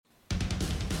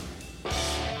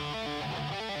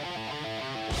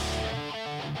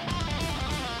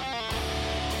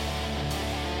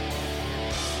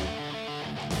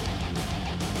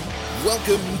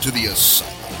Welcome to the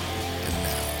Asylum. And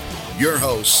now, your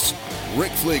hosts,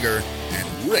 Rick Fleeger and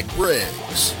Rick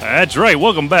Briggs. That's right.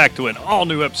 Welcome back to an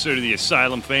all-new episode of the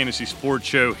Asylum Fantasy Sports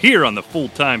Show here on the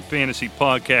Full-Time Fantasy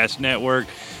Podcast Network.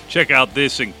 Check out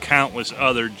this and countless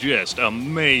other just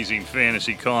amazing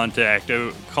fantasy content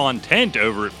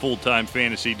over at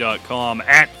fulltimefantasy.com,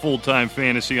 at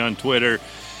fulltimefantasy on Twitter.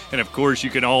 And, of course, you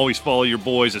can always follow your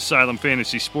boys,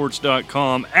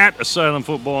 asylumfantasysports.com, at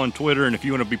asylumfootball on Twitter. And if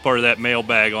you want to be part of that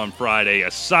mailbag on Friday,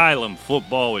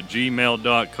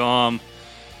 asylumfootball@gmail.com.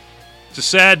 It's a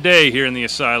sad day here in the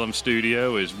Asylum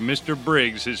studio as Mr.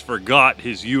 Briggs has forgot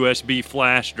his USB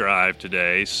flash drive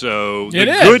today. So the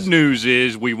good news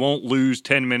is we won't lose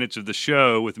 10 minutes of the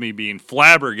show with me being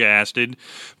flabbergasted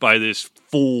by this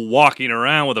fool walking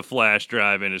around with a flash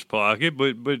drive in his pocket.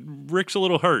 But Rick's a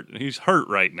little hurt. He's hurt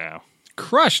right now.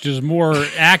 Crushed is a more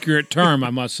accurate term, I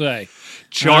must say.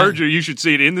 Charger, you should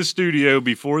see it in the studio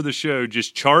before the show,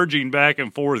 just charging back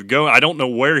and forth. I don't know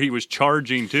where he was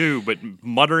charging to, but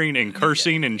muttering and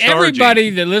cursing and charging. Everybody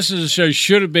that listens to the show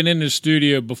should have been in the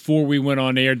studio before we went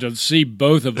on air to see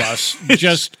both of us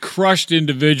just crushed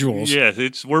individuals. Yeah,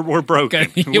 we're broken.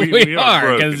 we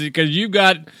are, because you've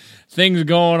got things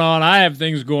going on. I have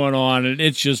things going on, and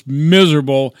it's just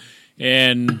miserable.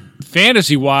 And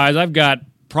fantasy-wise, I've got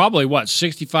probably,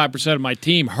 65% of my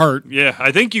team hurt. Yeah,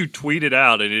 I think you tweeted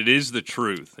out, and it is the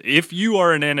truth. If you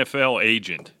are an NFL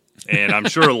agent, and I'm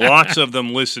sure lots of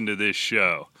them listen to this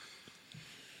show,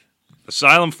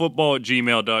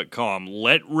 asylumfootball@gmail.com.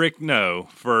 Let Rick know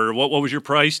for, what was your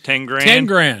price, 10 grand? 10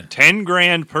 grand. 10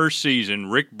 grand per season.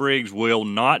 Rick Briggs will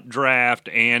not draft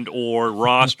and or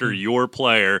roster your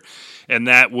player, and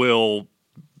that will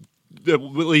at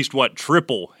least,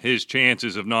 triple his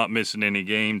chances of not missing any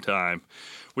game time.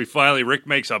 Rick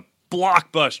makes a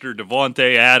blockbuster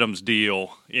Davante Adams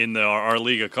deal in our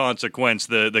League of Consequence,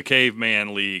 the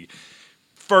Caveman League.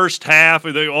 First half,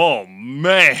 oh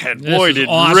man, boy, did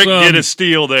awesome. Rick get a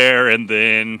steal there. And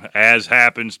then, as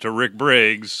happens to Rick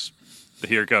Briggs,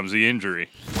 here comes the injury.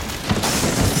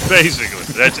 Basically,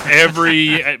 that's every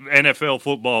NFL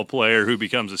football player who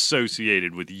becomes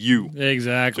associated with you.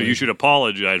 Exactly. So you should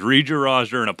apologize. Read your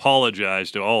roster and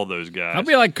apologize to all those guys. I'll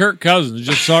be like Kirk Cousins,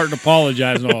 just starting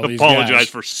apologizing to all these guys. Apologize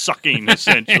for sucking,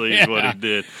 essentially, is what he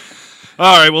did.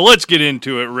 All right, well, let's get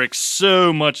into it, Rick.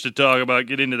 So much to talk about.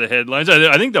 Get into the headlines.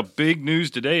 I think the big news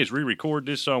today, as we record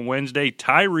this on Wednesday,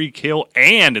 Tyreek Hill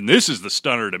and this is the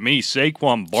stunner to me,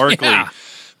 Saquon Barkley,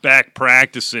 back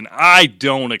practicing. I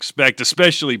don't expect,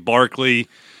 especially Barkley,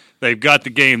 they've got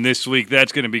the game this week.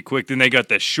 That's going to be quick. Then they got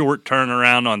the short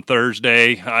turnaround on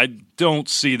Thursday. I don't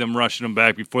see them rushing him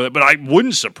back before that, but I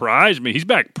wouldn't surprise me. He's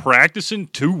back practicing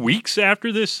 2 weeks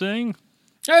after this thing.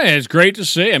 Hey, it's great to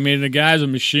see. I mean, the guy's a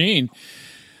machine.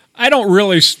 I don't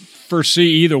really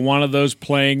foresee either one of those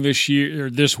playing this year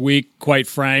or this week, quite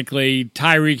frankly.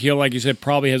 Tyreek Hill, like you said,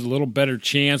 probably has a little better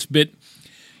chance, but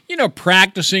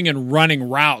practicing and running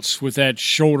routes with that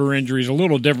shoulder injury is a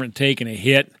little different taking a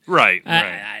hit. Right.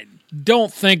 I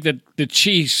don't think that the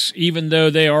Chiefs, even though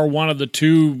they are one of the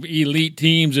two elite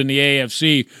teams in the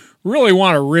AFC, really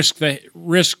want to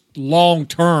risk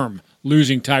long-term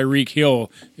losing Tyreek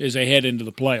Hill as they head into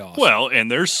the playoffs. Well, and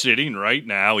they're sitting right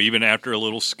now, even after a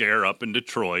little scare up in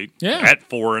Detroit, at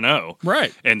 4-0.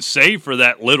 Right. And save for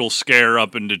that little scare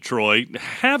up in Detroit,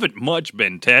 haven't much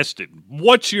been tested.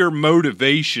 What's your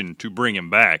motivation to bring him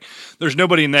back? There's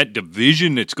nobody in that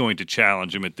division that's going to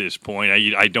challenge him at this point.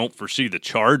 I don't foresee the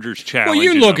Chargers challenging him.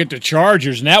 Well, you look at the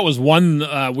Chargers, and that was one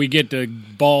we get to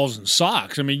balls and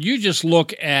socks. I mean, you just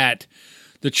look at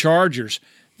the Chargers.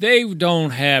 They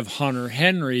don't have Hunter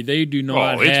Henry. They do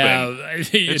not have.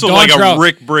 It's like a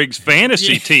Rick Briggs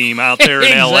fantasy team out there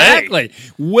in L.A. Exactly.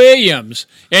 Williams.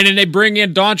 And then they bring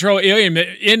in Dontrell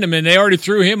Inman, and they already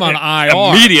threw him on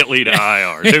IR. Immediately to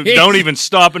IR. Don't even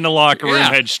stop in the locker room.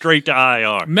 Head straight to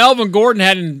IR. Melvin Gordon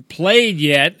hadn't played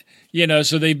yet.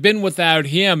 So they've been without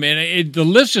him, and the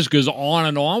list just goes on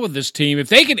and on with this team. If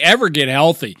they could ever get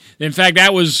healthy, in fact,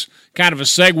 that was kind of a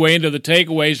segue into the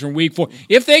takeaways from Week 4.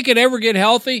 If they could ever get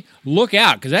healthy, look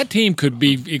out, because that team could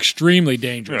be extremely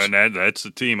dangerous. And that's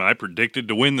the team I predicted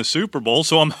to win the Super Bowl,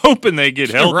 so I'm hoping they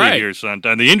get healthy here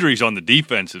sometime. The injuries on the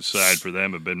defensive side for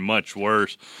them have been much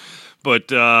worse. But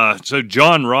so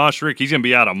John Ross, Rick, he's going to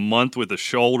be out a month with a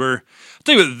shoulder. I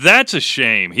tell you what, that's a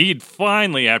shame. He'd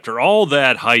finally, after all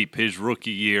that hype his rookie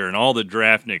year and all the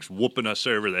draftniks whooping us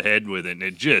over the head with it, and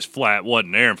it just flat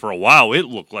wasn't there. And for a while, it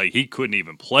looked like he couldn't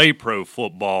even play pro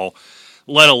football.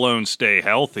 let alone stay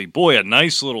healthy. Boy, a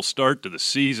nice little start to the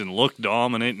season, looked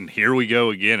dominant, and here we go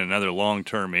again, another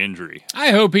long-term injury.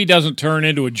 I hope he doesn't turn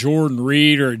into a Jordan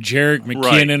Reed or a Jerick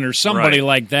McKinnon or somebody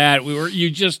like that. You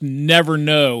just never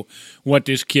know what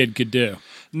this kid could do.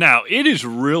 Now, it is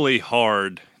really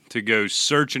hard to go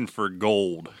searching for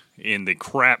gold in the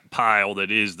crap pile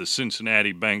that is the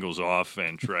Cincinnati Bengals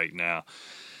offense right now.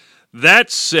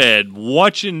 That said,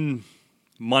 watching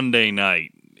Monday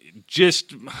night,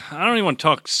 I don't even want to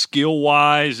talk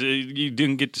skill-wise. You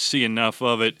didn't get to see enough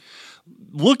of it.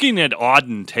 Looking at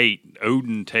Autin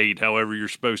Tate, however you're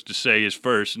supposed to say his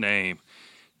first name,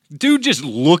 dude just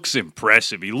looks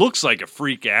impressive. He looks like a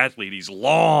freak athlete. He's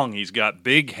long. He's got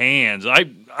big hands.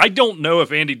 I don't know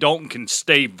if Andy Dalton can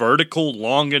stay vertical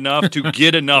long enough to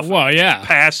get enough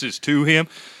passes to him.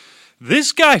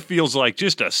 This guy feels like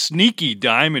just a sneaky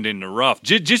diamond in the rough.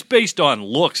 Just based on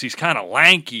looks, he's kind of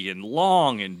lanky and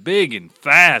long and big and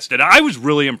fast. And I was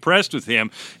really impressed with him.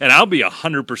 And I'll be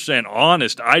 100%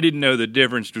 honest, I didn't know the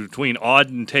difference between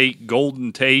Autin Tate,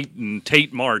 Golden Tate, and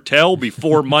Tate Martell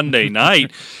before Monday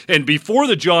night. And before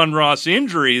the John Ross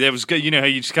injury, that was, how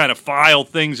you just kind of file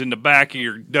things in the back of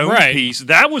your dome piece.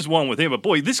 That was one with him. But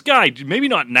boy, this guy, maybe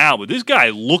not now, but this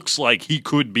guy looks like he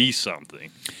could be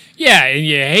something. Yeah, and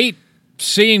you hate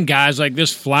seeing guys like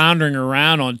this floundering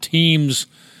around on teams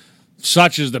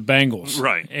such as the Bengals.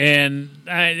 Right. And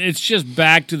it's just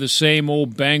back to the same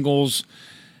old Bengals,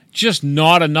 just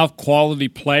not enough quality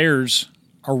players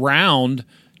around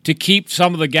to keep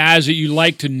some of the guys that you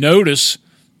like to notice,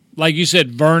 like you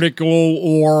said, vertical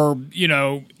or,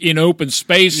 in open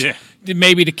space,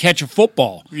 maybe to catch a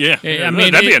football. Yeah. I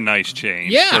mean, that'd be a nice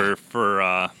change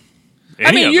for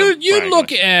you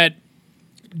look at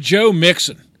Joe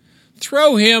Mixon.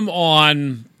 Throw him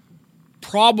on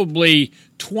probably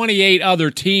 28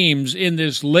 other teams in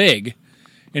this league,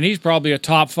 and he's probably a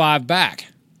top 5 back,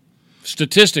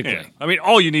 statistically. Yeah. I mean,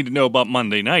 all you need to know about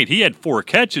Monday night, he had 4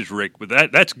 catches, Rick, but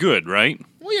that's good, right?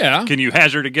 Well, yeah. Can you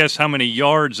hazard a guess how many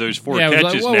yards those 4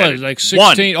 catches what netted? was it, like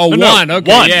 16? One. One.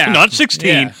 Okay, one. yeah. Not 16.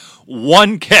 Yeah.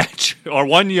 1 catch or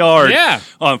 1 yard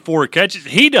on 4 catches.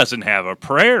 He doesn't have a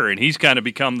prayer, and he's kind of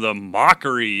become the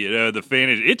mockery, the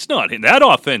fantasy. It's not in that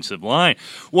offensive line.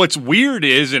 What's weird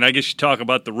is, and I guess you talk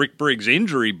about the Rick Briggs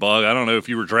injury bug. I don't know if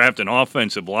you were drafting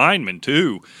offensive linemen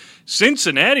too.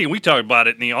 Cincinnati, we talked about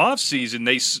it in the offseason,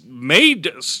 they made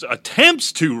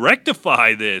attempts to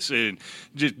rectify this, and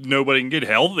just nobody can get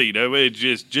healthy.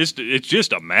 It's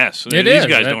just a mess. These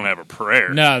guys don't have a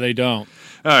prayer. No, they don't.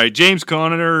 All right, James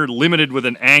Conner, limited with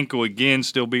an ankle again,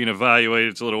 still being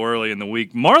evaluated. It's a little early in the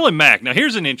week. Marlon Mack, now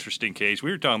here's an interesting case. We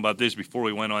were talking about this before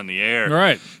we went on the air.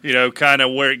 Right. Kind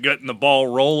of where it getting the ball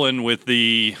rolling with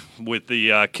the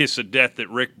kiss of death that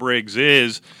Rick Briggs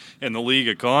is in the League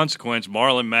of Consequence.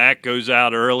 Marlon Mack goes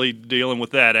out early dealing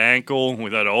with that ankle. We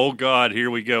thought, oh, God,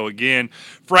 here we go again.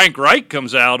 Frank Reich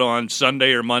comes out on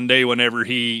Sunday or Monday, whenever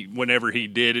he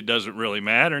did, it doesn't really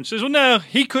matter, and says, well, no,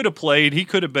 he could have played. He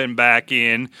could have been back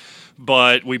in,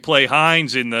 but we play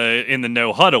Hines in the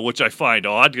no huddle, which I find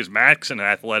odd because Mack's an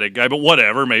athletic guy, but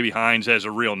whatever. Maybe Hines has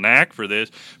a real knack for this.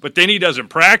 But then he doesn't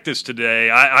practice today.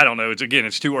 I don't know.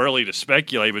 It's too early to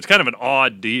speculate, but it's kind of an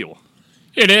odd deal.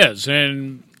 It is,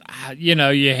 and you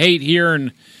hate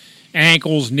hearing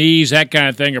ankles, knees, that kind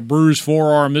of thing, a bruised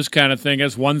forearm, this kind of thing.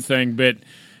 That's one thing, but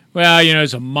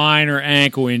it's a minor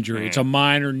ankle injury. It's a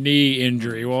minor knee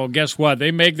injury. Well, guess what?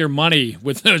 They make their money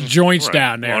with those joints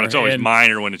down there. Well, it's always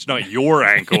minor when it's not your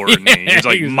ankle or knee. It's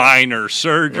like minor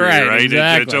surgery, right?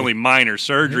 Exactly. It's only minor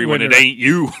surgery when it ain't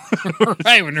you.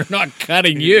 Right, when they're not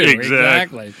cutting you.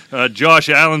 Exactly. Josh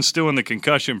Allen's still in the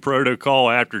concussion protocol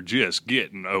after just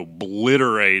getting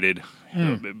obliterated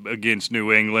against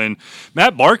New England.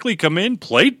 Matt Barkley come in,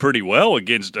 played pretty well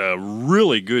against a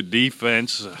really good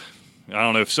defense. I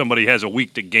don't know if somebody has a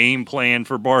week to game plan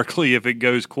for Barkley if it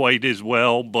goes quite as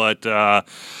well, but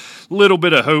little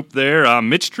bit of hope there.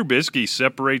 Mitch Trubisky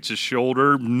separates his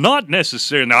shoulder. Not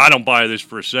necessarily. Now, I don't buy this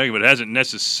for a second, but it hasn't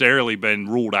necessarily been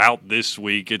ruled out this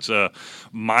week. It's a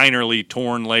minorly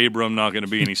torn labrum. Not going to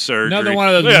be any surgery. Another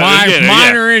one of those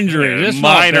minor injuries.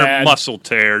 Minor muscle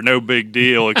tear. No big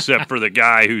deal, except for the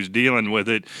guy who's dealing with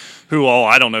it, who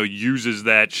I don't know, uses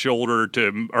that shoulder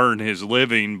to earn his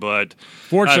living. But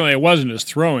fortunately, it wasn't his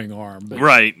throwing arm. But.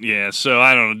 Right, yeah. So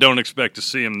I don't expect to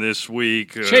see him this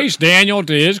week. Chase Daniel,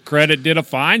 to his credit, did a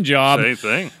fine job. Same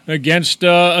thing. Against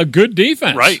a good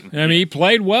defense. Right. I mean, he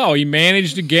played well. He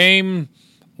managed the game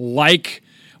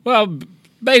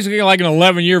basically like an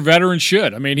 11-year veteran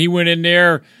should. I mean, he went in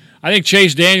there I think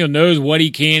Chase Daniel knows what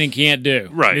he can and can't do.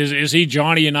 Right. Is he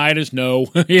Johnny Unitas? No.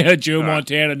 Yeah, Joe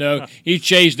Montana? No. He's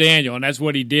Chase Daniel, and that's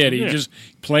what he did. He just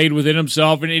played within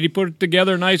himself, and he put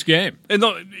together a nice game. And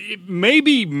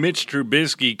maybe Mitch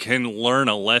Trubisky can learn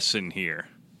a lesson here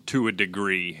to a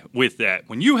degree with that.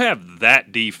 When you have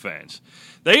that defense,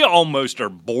 they almost are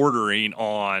bordering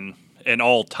on an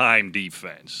all-time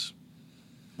defense.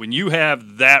 When you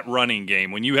have that running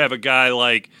game, when you have a guy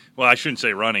like, well, I shouldn't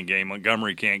say running game,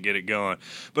 Montgomery can't get it going,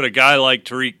 but a guy like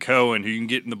Tyreek Cohen who can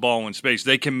get in the ball in space,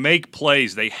 they can make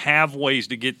plays. They have ways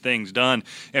to get things done.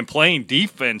 And playing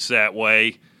defense that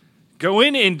way, go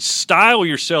in and style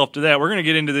yourself to that. We're going to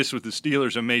get into this with the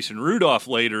Steelers and Mason Rudolph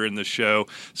later in the show.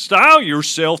 Style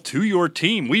yourself to your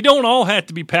team. We don't all have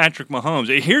to be Patrick Mahomes.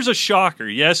 Here's a shocker.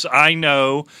 Yes, I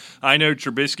know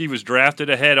Trubisky was drafted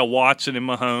ahead of Watson and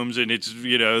Mahomes, and it's,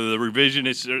 the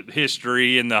revisionist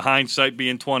history and the hindsight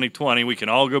being 2020. We can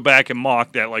all go back and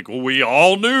mock that like, well, we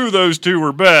all knew those two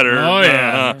were better. Oh,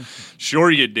 yeah.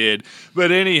 Sure you did.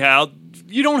 But anyhow,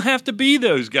 you don't have to be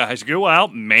those guys. Go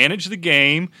out, manage the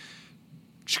game.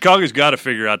 Chicago's got to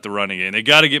figure out the running game. They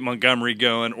got to get Montgomery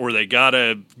going, or they got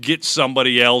to get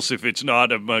somebody else if it's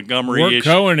not a Montgomery issue. Work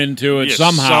Cohen into it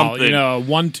somehow. Something. A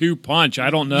 1-2 punch. I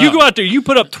don't know. You go out there, you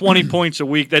put up 20 points a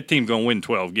week, that team's going to win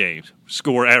 12 games.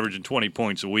 Score averaging 20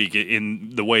 points a week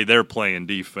in the way they're playing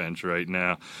defense right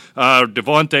now.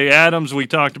 Davante Adams, we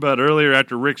talked about earlier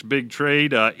after Rick's big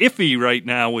trade. Iffy right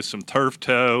now with some turf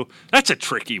toe. That's a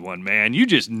tricky one, man. You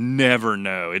just never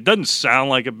know. It doesn't sound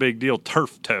like a big deal.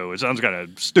 Turf toe. It sounds kind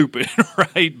of stupid,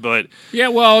 right? But yeah,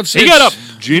 well, he got up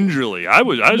gingerly. I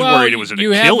was worried it was an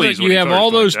Achilles. You have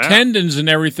all those tendons and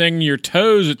everything in your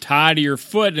toes that tie to your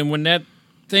foot, and when that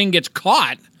thing gets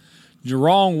caught the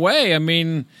wrong way, I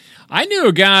mean, I knew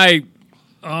a guy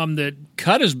that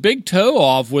cut his big toe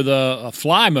off with a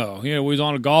fly mow. He was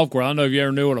on a golf course. I don't know if you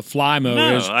ever knew what a fly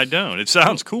mow is. No, I don't. It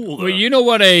sounds cool, though. Well, you know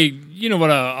what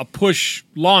a push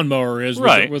lawnmower is,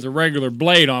 right, with a regular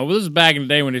blade on. Well, this is back in the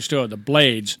day when they still had the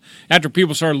blades. After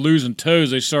people started losing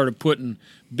toes, they started putting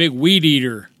big weed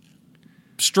eater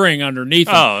string underneath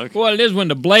them. Oh, okay. Well, it is when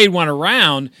the blade went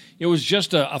around, it was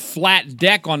just a flat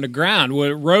deck on the ground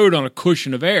where it rode on a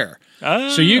cushion of air.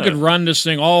 So you could run this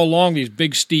thing all along these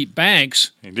big steep banks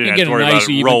and get a nice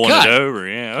even rolling cut. it over.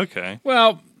 Yeah, okay.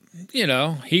 Well,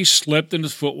 he slipped and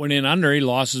his foot went in under. He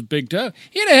lost his big toe.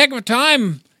 He had a heck of a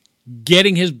time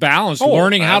getting his balance,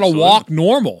 learning how to walk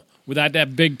normal without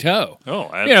that big toe.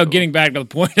 Oh, absolutely. Getting back to the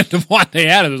point that Davante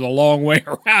Adams was a long way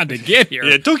around to get here.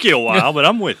 Yeah, it took you a while, but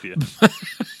I'm with you.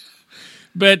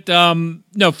 But,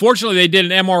 no, fortunately they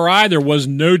did an MRI. There was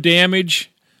no damage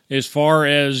as far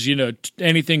as,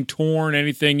 anything torn,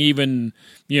 anything even,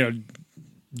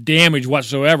 damage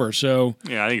whatsoever. So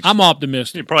yeah, I think I'm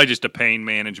optimistic. It's probably just a pain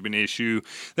management issue.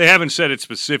 They haven't said it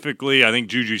specifically. I think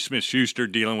Juju Smith-Schuster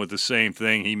dealing with the same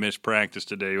thing. He missed practice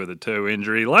today with a toe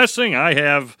injury. Last thing I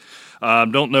have,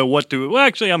 don't know what to. Well,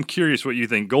 actually, I'm curious what you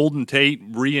think. Golden Tate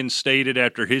reinstated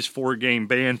after his 4-game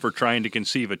ban for trying to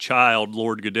conceive a child.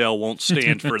 Lord Goodell won't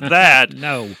stand for that.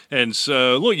 No. And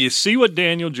so, look, you see what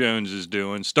Daniel Jones is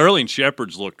doing. Sterling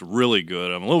Shepard's looked really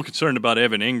good. I'm a little concerned about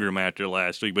Evan Ingram after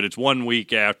last week, but it's 1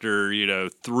 week after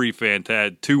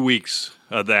 2 weeks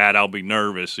of that. I'll be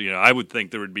nervous. I would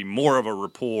think there would be more of a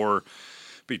rapport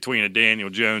between a Daniel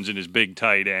Jones and his big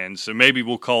tight end. So maybe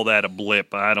we'll call that a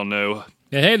blip. I don't know.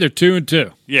 Hey, they're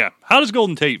 2-2. Yeah. How does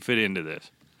Golden Tate fit into this?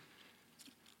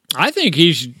 I think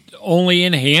he only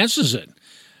enhances it.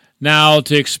 Now,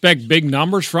 to expect big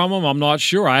numbers from him, I'm not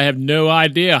sure. I have no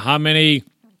idea how many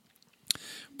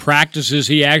practices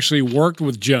he actually worked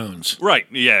with Jones. Right.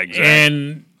 Yeah, exactly.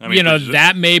 And,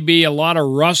 that may be a lot of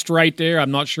rust right there.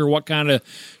 I'm not sure what kind of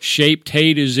shape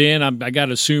Tate is in. I got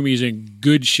to assume he's in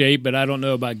good shape, but I don't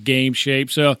know about game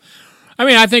shape. So,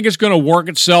 I think it's going to work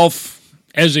itself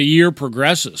as the year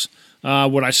progresses.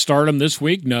 Would I start him this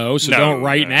week? No, so don't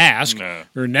write and ask. No.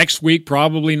 Or next week,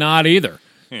 probably not either.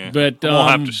 Yeah. But we'll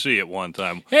have to see it one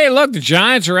time. Hey, look, the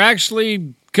Giants are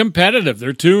actually competitive.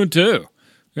 They're 2-2.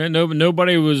 And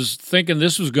nobody was thinking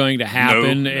this was going to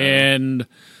happen, and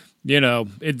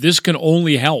this can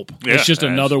only help. Yeah, it's just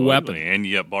another weapon. And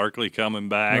you got Barkley coming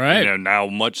back. Right. Now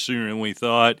much sooner than we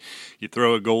thought. You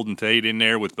throw a Golden Tate in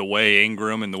there with the way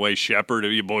Ingram and the way Shepard.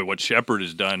 Boy, what Shepard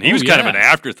has done. He was kind of an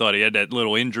afterthought. He had that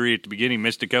little injury at the beginning,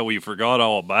 missed a cut where you forgot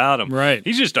all about him. Right.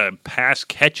 He's just a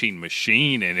pass-catching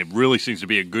machine, and it really seems to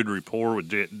be a good rapport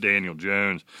with Daniel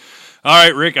Jones. All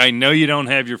right, Rick, I know you don't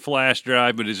have your flash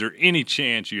drive, but is there any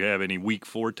chance you have any Week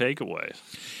 4 takeaways?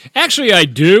 Actually, I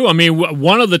do.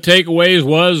 One of the takeaways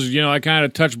was, I kind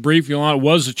of touched briefly on it,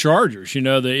 was the Chargers.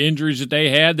 The injuries that they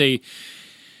had,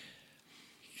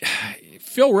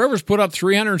 Phil Rivers put up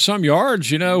 300 and some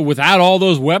yards, without all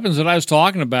those weapons that I was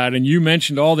talking about. And you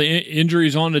mentioned all the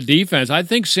injuries on the defense. I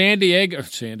think San Diego,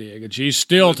 geez,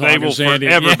 still talking They will San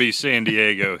Diego. forever be San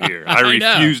Diego here. I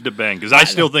refuse to bang because I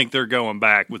still think they're going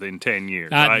back within 10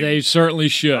 years. They certainly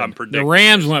should. The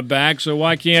Rams went back, so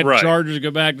why can't the Chargers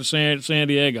go back to San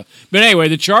Diego? But anyway,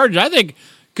 the Chargers, I think,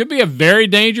 could be a very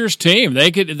dangerous team.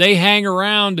 They hang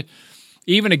around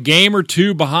even a game or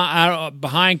two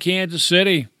behind Kansas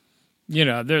City.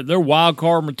 They're wild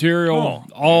card material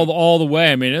all the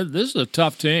way. I mean, this is a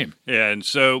tough team. Yeah, and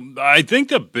so I think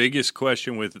the biggest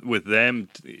question with them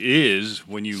is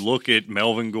when you look at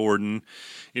Melvin Gordon,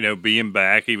 being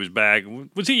back. He was back.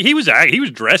 He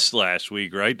was dressed last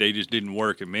week, right? They just didn't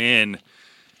work him in.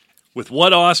 With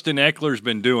what Autin Ekeler's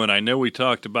been doing, I know we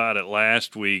talked about it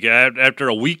last week. After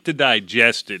a week to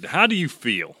digest it, how do you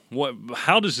feel?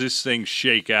 How does this thing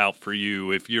shake out for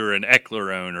you if you're an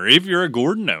Ekeler owner, if you're a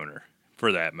Gordon owner?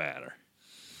 For that matter?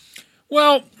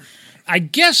 Well, I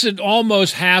guess it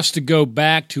almost has to go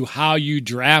back to how you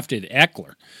drafted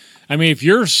Ekeler. I mean, if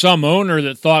you're some owner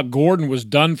that thought Gordon was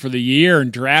done for the year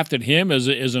and drafted him as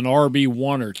an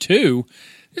RB1 or 2,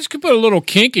 this could put a little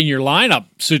kink in your lineup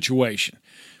situation.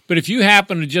 But if you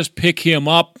happen to just pick him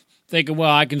up thinking, well,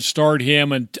 I can start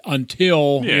him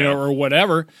until, or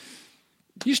whatever,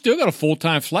 you still got a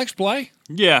full-time flex play.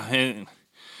 Yeah, and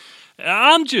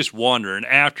I'm just wondering,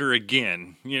 after,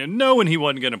 again, knowing he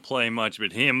wasn't going to play much,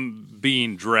 but him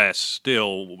being dressed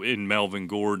still in Melvin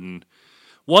Gordon,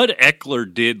 what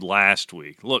Ekeler did last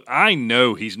week. Look, I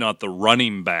know he's not the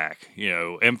running back,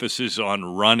 emphasis on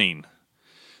running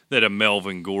that a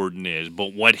Melvin Gordon is,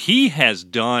 but what he has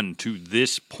done to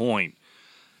this point,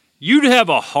 you'd have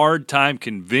a hard time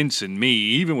convincing me,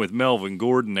 even with Melvin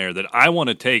Gordon there, that I want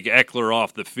to take Ekeler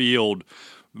off the field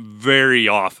very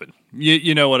often.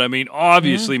 You know what I mean?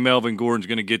 Obviously, Melvin Gordon's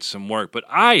going to get some work, but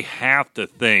I have to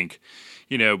think,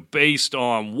 based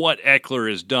on what Ekeler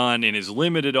has done in his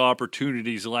limited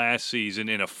opportunities last season,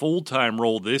 in a full-time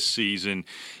role this season,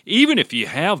 even if you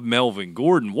have Melvin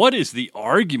Gordon, what is the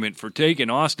argument for taking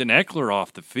Autin Ekeler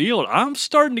off the field? I'm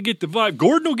starting to get the vibe.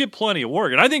 Gordon will get plenty of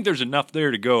work, and I think there's enough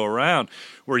there to go around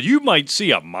where you might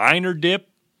see a minor dip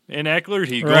in Ekeler.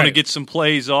 He's going to get some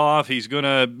plays off. He's going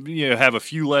to have a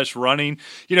few less running.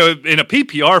 In a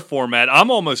PPR format, I'm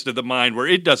almost of the mind where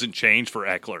it doesn't change for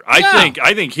Ekeler.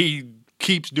 I think he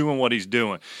keeps doing what he's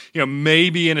doing.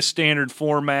 Maybe in a standard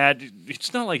format,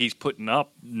 it's not like he's putting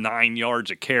up 9 yards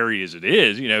a carry as it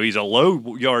is. He's a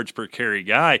low yards per carry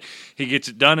guy. He gets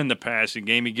it done in the passing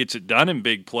game. He gets it done in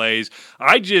big plays.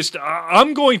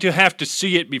 I'm going to have to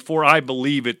see it before I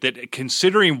believe it, that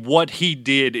considering what he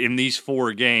did in these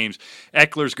 4 games,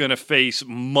 Ekeler's going to face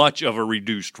much of a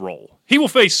reduced role. He will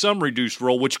face some reduced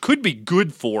role, which could be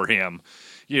good for him.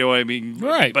 You know what I mean?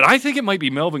 Right. But I think it might be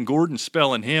Melvin Gordon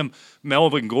spelling him,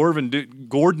 Melvin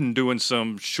Gordon doing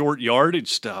some short yardage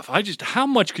stuff. How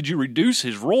much could you reduce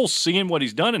his role seeing what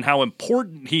he's done and how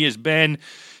important he has been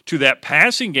to that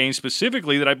passing game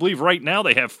specifically, that I believe right now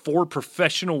they have 4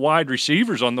 professional wide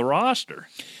receivers on the roster?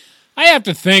 I have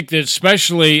to think that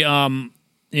especially in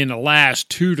the last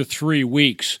 2 to 3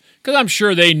 weeks, because I'm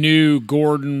sure they knew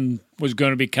Gordon was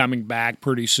going to be coming back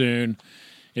pretty soon,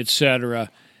 et cetera,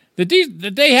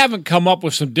 that they haven't come up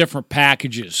with some different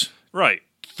packages, right,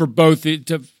 for both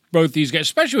these guys,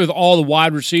 especially with all the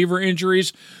wide receiver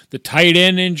injuries, the tight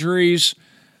end injuries.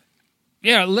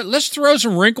 Yeah, let's throw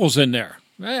some wrinkles in there.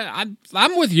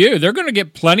 I'm with you. They're going to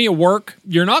get plenty of work.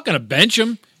 You're not going to bench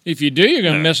them. If you do, you're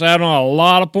going to miss out on a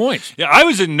lot of points. Yeah, I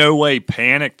was in no way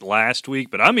panicked last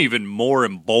week, but I'm even more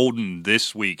emboldened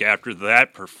this week after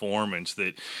that performance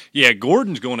that,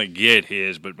 Gordon's going to get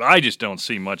his, but I just don't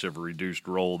see much of a reduced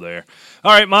role there.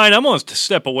 All right, mine, I'm going to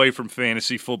step away from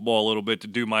fantasy football a little bit to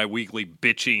do my weekly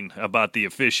bitching about the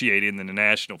officiating in the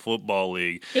National Football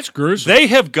League. It's gruesome. They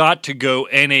have got to go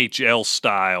NHL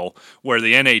style, where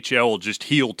the NHL will just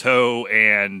heel toe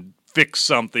and fix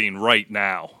something right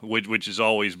now, which has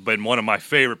always been one of my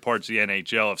favorite parts of the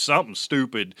NHL. If something's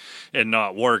stupid and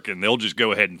not working, they'll just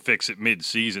go ahead and fix it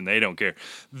mid-season. They don't care.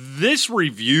 This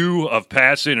review of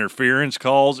pass interference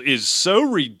calls is so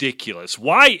ridiculous.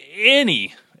 Why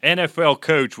any NFL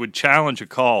coach would challenge a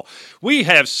call? We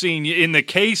have seen, in the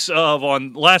case of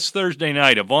on last Thursday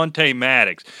night, Avonte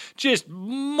Maddox just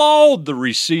mauled the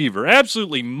receiver,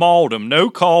 absolutely mauled him.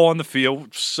 No call on the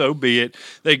field, so be it.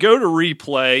 They go to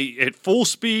replay at full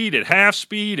speed, at half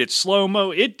speed, at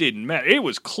slow-mo. It didn't matter. It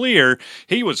was clear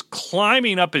he was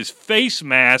climbing up his face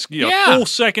mask, full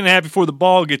second half before the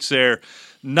ball gets there.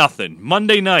 Nothing.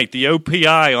 Monday night, the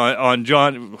OPI on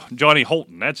Johnny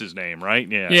Holton. That's his name, right?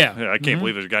 Yeah. I can't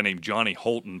believe there's a guy named Johnny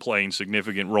Holton playing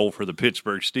significant role for the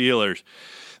Pittsburgh Steelers.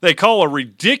 They call a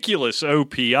ridiculous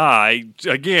OPI.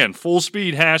 Again, full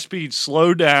speed, half speed,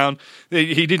 slow down.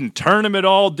 He didn't turn him at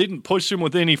all, didn't push him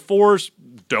with any force.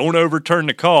 Don't overturn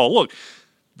the call. Look,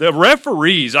 the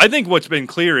referees, I think what's been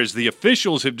clear is the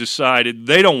officials have decided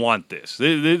they don't want this.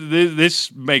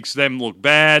 This makes them look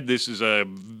bad. This is a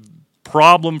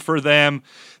problem for them.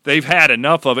 They've had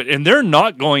enough of it, and they're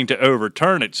not going to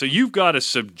overturn it. So you've got a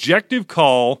subjective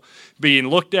call being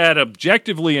looked at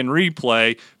objectively in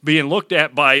replay, being looked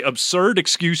at by absurd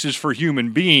excuses for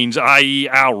human beings, i.e.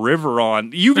 Al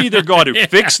Riveron. You've either got to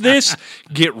fix this,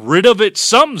 get rid of it,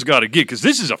 something's got to get, because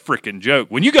this is a freaking joke.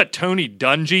 When you got Tony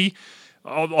Dungy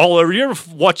all over, you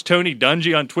ever watch Tony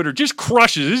Dungy on Twitter? Just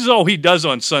crushes. This is all he does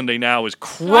on Sunday now is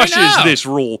crushes this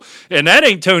rule. And that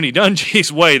ain't Tony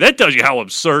Dungy's way. That tells you how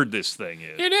absurd this thing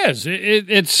is. It is.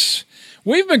 It's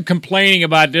we've been complaining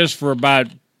about this for about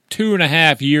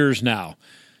 2.5 years now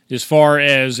as far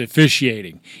as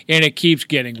officiating, and it keeps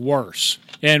getting worse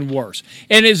and worse.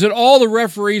 And is it all the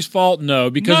referees' fault? No,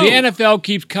 because the NFL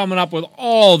keeps coming up with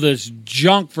all this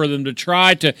junk for them to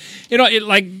try to,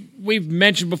 like we've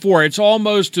mentioned before, it's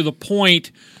almost to the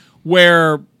point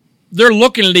where they're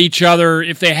looking at each other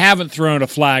if they haven't thrown a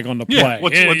flag on the play. Yeah,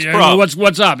 what's the problem?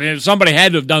 What's up? Somebody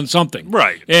had to have done something.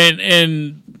 Right.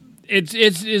 And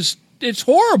it's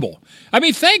horrible. I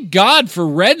mean, thank God for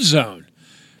Red Zone,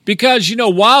 because,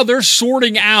 while they're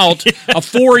sorting out a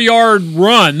 4-yard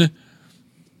run,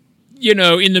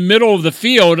 in the middle of the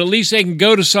field, at least they can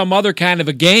go to some other kind of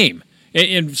a game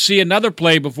and see another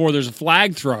play before there's a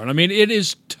flag thrown. I mean, it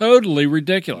is totally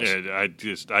ridiculous.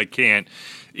 I can't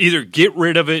either get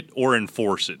rid of it or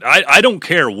enforce it. I don't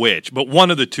care which, but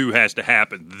one of the two has to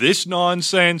happen. This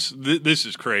nonsense, this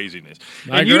is craziness.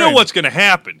 And you know what's going to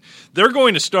happen. They're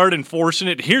going to start enforcing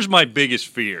it. Here's my biggest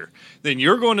fear. Then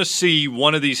you're going to see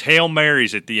one of these Hail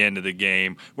Marys at the end of the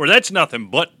game where that's nothing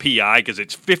but PI because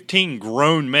it's 15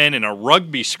 grown men in a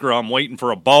rugby scrum waiting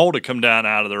for a ball to come down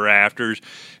out of the rafters,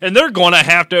 and they're going to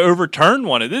have to overturn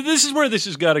one. This is where this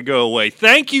has got to go away.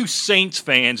 Thank you, Saints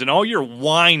fans, and all your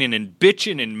whining and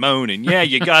bitching and moaning. Yeah,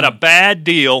 you got a bad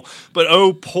deal, but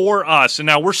oh, poor us. And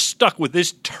now we're stuck with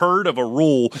this turd of a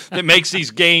rule that makes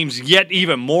these games yet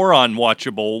even more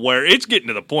unwatchable, where it's getting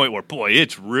to the point where, boy,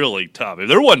 it's really tough. If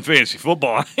there wasn't fantasy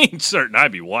football, I ain't certain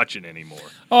I'd be watching anymore.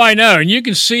 Oh, I know. And you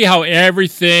can see how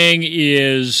everything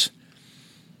is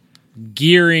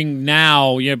gearing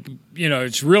now.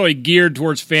 It's really geared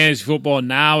towards fantasy football, and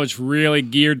now it's really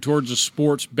geared towards the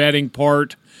sports betting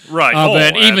part. Right.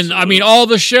 But even, all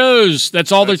the shows,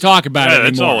 that's all they talk about anymore.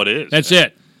 That's all it is. That's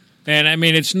it. And,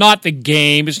 it's not the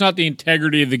game. It's not the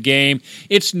integrity of the game.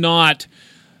 It's not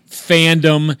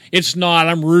fandom. It's not,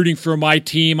 I'm rooting for my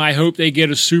team. I hope they get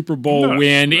a Super Bowl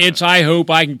win. It's, I hope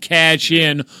I can cash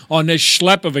in on this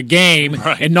schlep of a game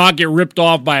and not get ripped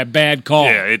off by a bad call.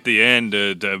 Yeah, at the end,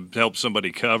 to help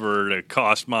somebody cover, to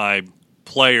cost my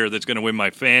player that's going to win my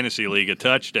fantasy league a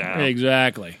touchdown.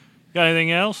 Exactly. Got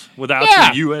anything else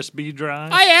without your USB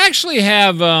drive? I actually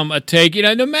have a take.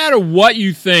 No matter what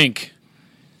you think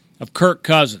of Kirk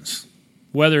Cousins,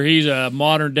 whether he's a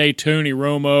modern-day Tony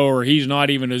Romo or he's not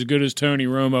even as good as Tony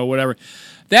Romo, whatever,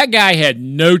 that guy had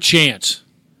no chance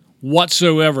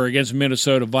whatsoever against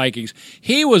Minnesota Vikings.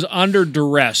 He was under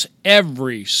duress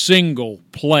every single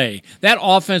play. That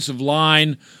offensive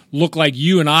line looked like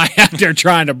you and I out there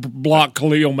trying to block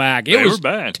Khalil Mack. It was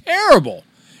bad. Terrible.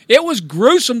 It was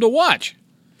gruesome to watch.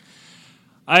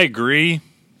 I agree.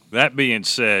 That being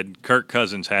said, Kirk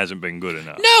Cousins hasn't been good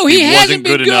enough. No, he hasn't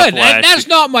been good. That's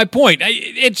not my point.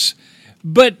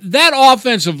 But that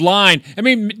offensive line,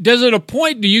 does it a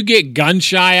point do you get gun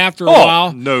shy after a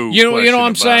while? No. You know what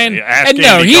I'm saying? And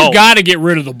he's got to get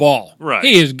rid of the ball. Right.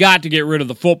 He has got to get rid of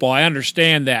the football. I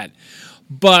understand that.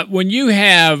 But when you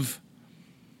have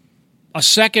a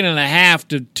second and a half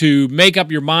to make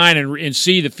up your mind and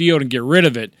see the field and get rid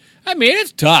of it,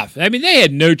 it's tough. They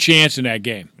had no chance in that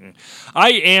game.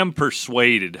 I am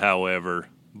persuaded, however,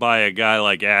 by a guy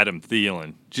like Adam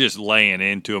Thielen just laying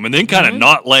into him and then kind of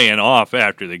not laying off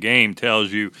after the game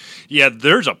tells you, yeah,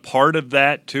 there's a part of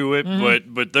that to it,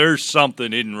 but there's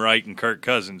something isn't right in Kirk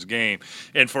Cousins' game.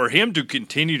 And for him to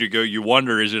continue to go, you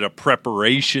wonder, is it a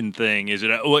preparation thing? Is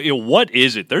it what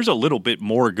is it? There's a little bit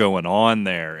more going on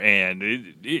there, and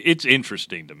it's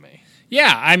interesting to me.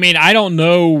 Yeah, I don't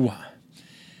know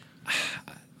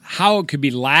how it could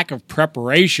be lack of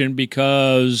preparation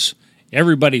because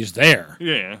everybody's there.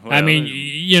 Yeah. Well,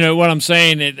 you know what I'm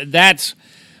saying?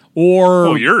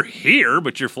 You're here,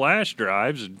 but your flash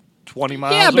drives 20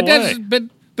 miles yeah, but away.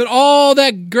 But all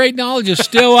that great knowledge is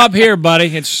still up here,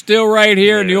 buddy. It's still right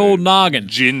here in the old noggin.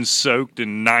 Gin-soaked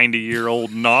and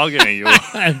 90-year-old noggin of yours.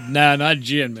 No, not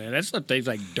gin, man. That stuff tastes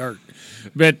like dirt.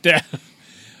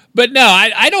 But no,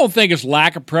 I don't think it's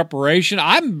lack of preparation.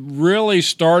 I'm really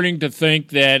starting to think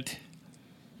that,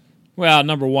 well,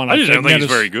 number one, I just don't think he's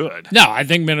very good. No, I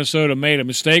think Minnesota made a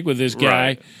mistake with this guy.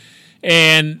 Right.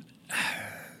 And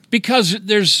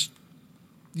because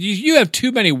you have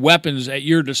too many weapons at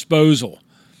your disposal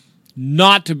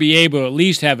not to be able to at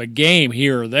least have a game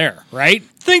here or there, right?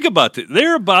 Think about it.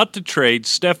 They're about to trade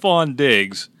Stephon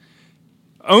Diggs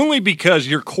only because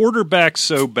your quarterback's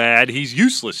so bad he's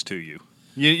useless to you.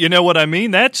 You know what I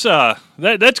mean? That's kind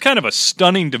of a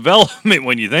stunning development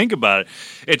when you think about it.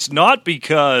 It's not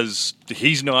because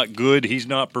he's not good, he's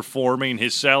not performing,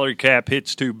 his salary cap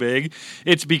hit's too big.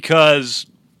 It's because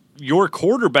your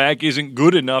quarterback isn't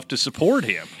good enough to support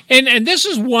him. And this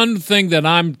is one thing that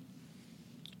I'm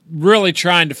really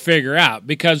trying to figure out,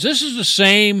 because this is the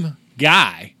same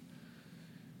guy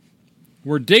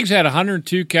where Diggs had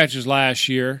 102 catches last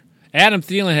year. Adam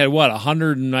Thielen had,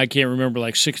 100 and I can't remember,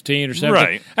 like 16 or something.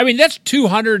 Right. I mean, that's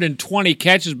 220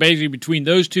 catches basically between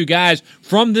those two guys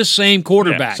from this same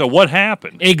quarterback. Yeah, so what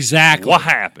happened? Exactly. What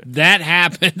happened? That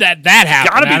happened. That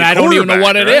happened. Gotta be the I don't even know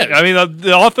what right? it is. I mean,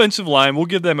 the offensive line, we'll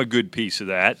give them a good piece of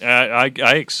that.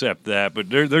 I accept that, but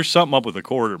there's something up with the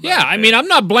quarterback. Yeah, I mean, I'm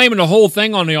not blaming the whole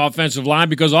thing on the offensive line,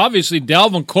 because obviously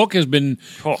Dalvin Cook has been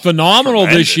phenomenal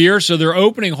this year, so they're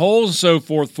opening holes and so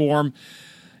forth for him.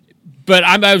 But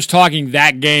I was talking,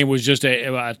 that game was just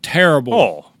a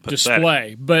terrible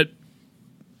display. But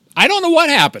I don't know what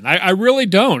happened. I really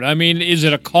don't. I mean, is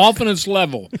it a confidence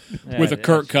level with a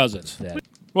Kirk Cousins?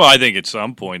 Well, I think at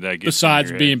some point that gets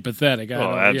besides being pathetic.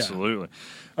 Absolutely.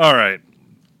 Yeah. All right.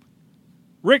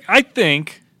 Rick, I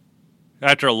think,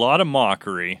 after a lot of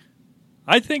mockery,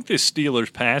 I think this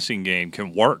Steelers passing game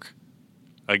can work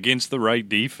against the right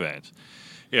defense.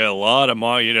 Yeah, a lot of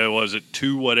was it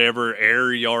 2 whatever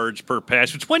air yards per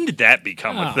pass? Which, when did that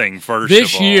become a thing? First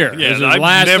this of all, year. Yeah,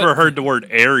 I've never heard the word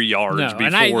air yards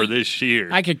before this year.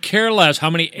 I could care less how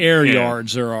many air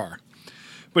yards there are.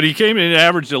 But he came in and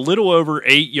averaged a little over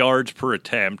 8 yards per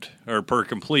attempt or per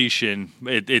completion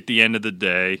at the end of the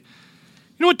day. You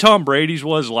know what Tom Brady's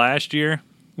was last year?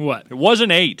 What? It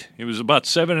wasn't 8. It was about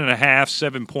 7.5,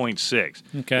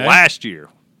 7.6. Okay. Last year,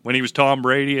 when he was Tom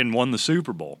Brady and won the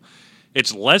Super Bowl.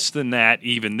 It's less than that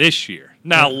even this year.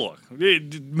 Now, look,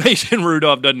 Mason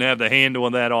Rudolph doesn't have the handle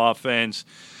on that offense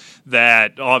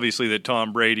that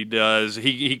Tom Brady does.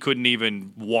 He couldn't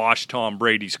even wash Tom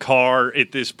Brady's car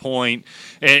at this point.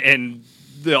 And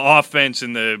the offense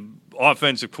and the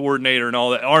offensive coordinator and all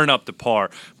that aren't up to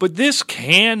par. But this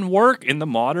can work in the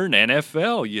modern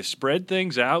NFL. You spread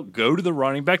things out, go to the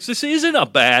running backs. This isn't a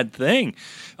bad thing.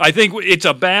 I think it's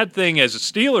a bad thing as a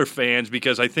Steeler fans,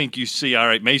 because I think you see, all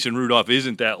right, Mason Rudolph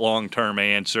isn't that long-term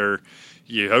answer.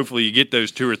 Hopefully you get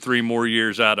those 2 or 3 more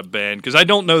years out of Ben, because I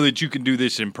don't know that you can do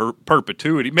this in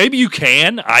perpetuity. Maybe you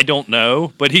can. I don't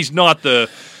know. But he's not the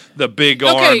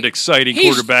big-armed, exciting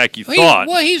quarterback you thought.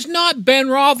 Well, he's not Ben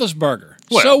Roethlisberger.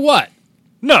 Well, so what?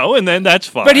 No, and then that's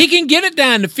fine. But he can get it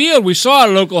down the field. We saw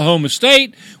it at Oklahoma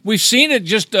State. We've seen it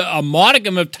just a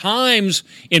modicum of times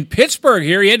in Pittsburgh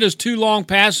here. He had those 2 long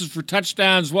passes for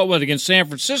touchdowns, against San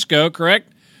Francisco,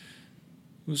 correct?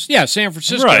 San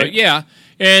Francisco, right. Yeah.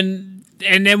 And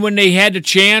then when they had the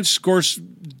chance, of course,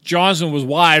 Johnson was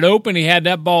wide open. He had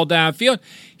that ball downfield.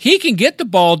 He can get the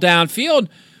ball downfield,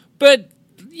 but,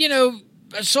 I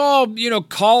saw,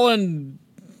 Colin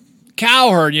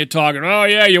Cowherd, you're talking,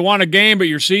 you won a game, but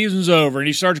your season's over. And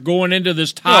he starts going into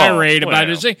this tirade about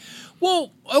his thing.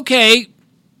 Well, okay,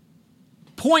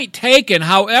 point taken.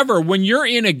 However, when you're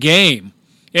in a game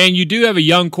and you do have a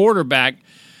young quarterback,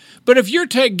 but if you're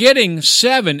getting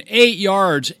 7, 8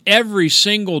 yards every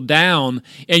single down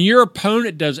and your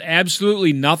opponent does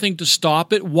absolutely nothing to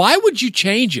stop it, why would you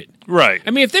change it? Right. I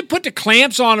mean, if they put the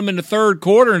clamps on him in the third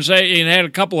quarter and had a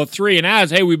couple of 3 and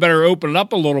outs, hey, we better open it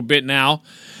up a little bit now.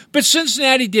 But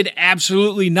Cincinnati did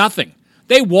absolutely nothing.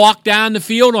 They walked down the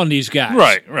field on these guys.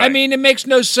 Right. I mean, it makes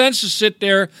no sense to sit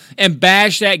there and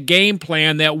bash that game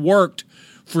plan that worked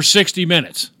for 60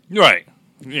 minutes. Right.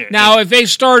 Yeah. Now, if they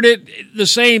started the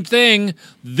same thing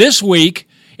this week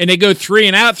and they go 3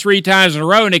 and out 3 times in a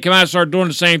row and they come out and start doing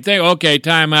the same thing, okay,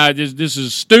 time out, this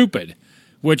is stupid.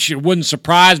 which it wouldn't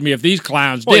surprise me if these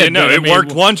clowns well, did. It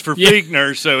worked once for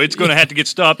Fleeger, so it's going to have to get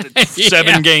stopped at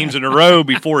 7 games in a row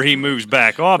before he moves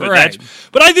back off it. Right.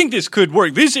 But I think this could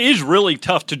work. This is really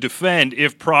tough to defend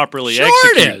if properly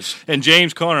executed. It is. And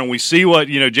James Conner, and we see what,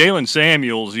 Jalen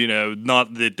Samuels,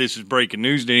 not that this is breaking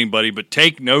news to anybody, but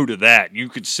take note of that. You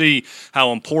could see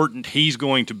how important he's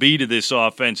going to be to this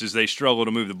offense as they struggle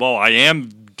to move the ball. I am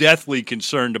deathly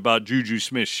concerned about Juju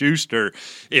Smith-Schuster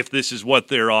if this is what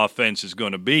their offense is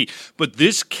going to be. But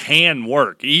this can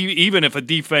work. Even if a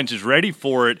defense is ready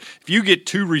for it, if you get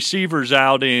 2 receivers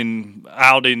out in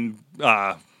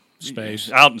space,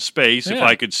 if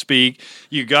I could speak,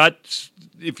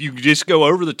 if you just go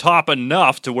over the top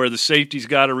enough to where the safety's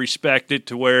got to respect it,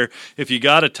 to where if you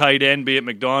got a tight end, be it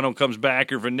McDonald comes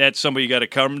back or Vanette, somebody got to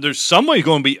cover him. There's somebody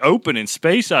going to be open in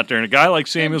space out there, and a guy like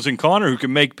Samuels and Conner who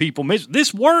can make people miss.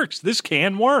 This works. This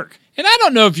can work. And I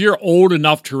don't know if you're old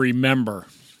enough to remember.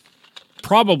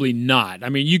 Probably not. I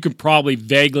mean, you can probably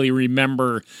vaguely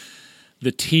remember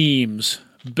the teams,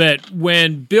 but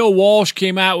when Bill Walsh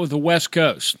came out with the West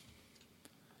Coast,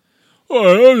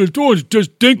 oh, it's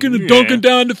just dinking and dunking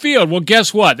down the field. Well,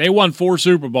 guess what? They won 4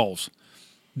 Super Bowls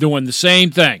doing the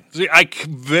same thing. See, I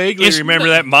vaguely remember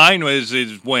that. Mine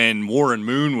is when Warren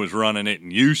Moon was running it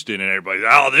in Houston, and everybody,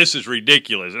 this is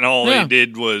ridiculous. And all they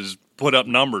did was put up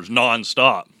numbers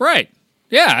nonstop. Right.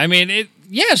 Yeah, I mean,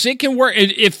 yes, it can work.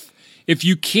 If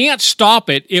you can't stop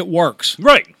it, it works.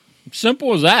 Right.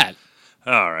 Simple as that.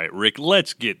 All right, Rick,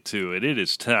 let's get to it. It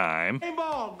is time. Game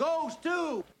ball goes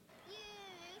to...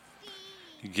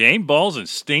 Game balls and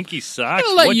stinky socks.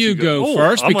 I'll let you go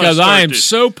first because I am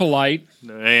so polite.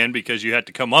 And because you had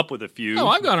to come up with a few. No,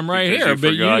 I've got them right here.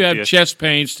 But you have chest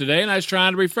pains today, and I was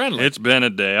trying to be friendly. It's been a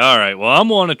day. All right. Well, I'm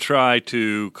going to try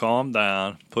to calm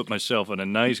down, put myself in a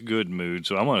nice, good mood.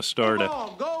 So I'm going to start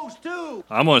out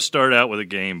with a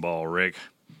game ball, Rick.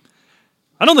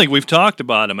 I don't think we've talked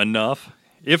about him enough,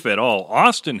 if at all.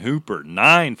 Austin Hooper,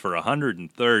 9 for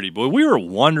 130. Boy, we were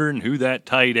wondering who that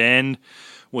tight end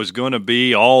was going to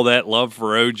be. All that love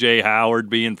for O.J. Howard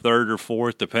being 3rd or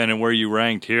 4th, depending where you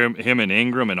ranked him and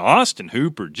Ingram. And Austin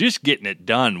Hooper just getting it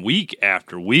done week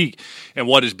after week. And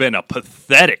what has been a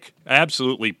pathetic,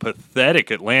 absolutely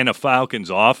pathetic Atlanta Falcons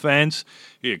offense.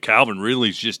 Calvin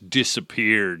Ridley's just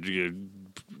disappeared.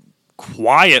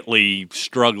 Quietly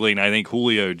struggling, I think,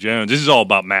 Julio Jones. This is all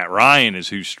about Matt Ryan is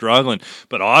who's struggling.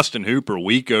 But Austin Hooper,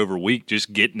 week over week,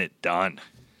 just getting it done.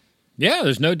 Yeah,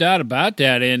 there's no doubt about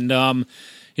that. And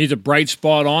he's a bright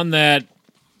spot on that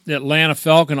Atlanta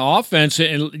Falcon offense.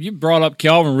 And you brought up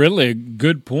Calvin Ridley, a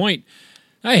good point.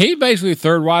 Hey, he's basically a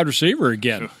 3rd wide receiver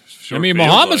again. Sure I mean,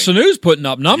 Mohamed Sanu's putting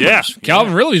up numbers. Yeah,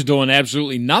 Calvin Ridley's doing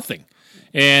absolutely nothing.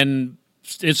 And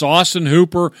it's Austin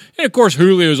Hooper. And, of course,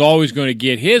 Julio's always going to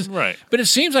get his. Right. But it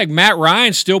seems like Matt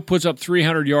Ryan still puts up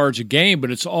 300 yards a game,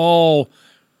 but it's all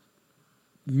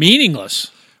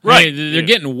meaningless. Right. I mean, they're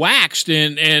getting waxed,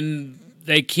 and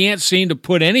they can't seem to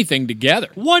put anything together.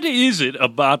 What is it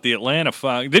about the Atlanta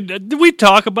Falcons? Did we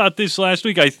talk about this last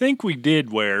week? I think we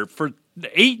did, where for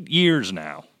 8 years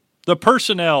now, the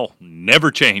personnel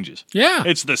never changes. Yeah.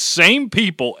 It's the same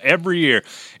people every year.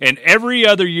 And every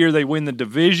other year they win the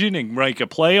division and make a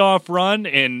playoff run.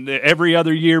 And every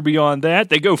other year beyond that,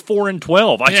 they go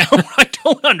 4-12. I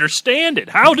don't understand it.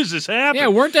 How does this happen? Yeah,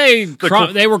 weren't they?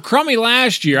 They were crummy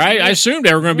last year. I assumed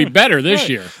they were going to be better this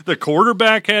year. The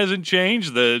quarterback hasn't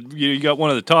changed. You got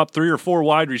one of the top 3 or 4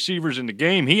 wide receivers in the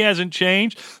game. He hasn't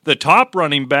changed. The top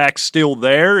running back's still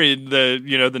there.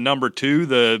 The number 2,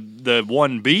 the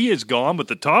 1B is gone, but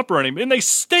the top running, and they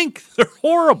stink. They're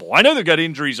horrible. I know they've got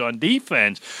injuries on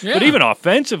defense, but even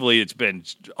offensively, it's been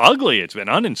ugly. It's been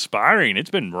uninspiring. It's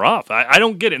been rough. I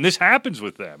don't get it. And this happens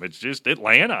with them. It's just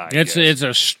Atlanta. It's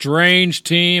a strange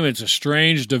team. It's a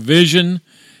strange division,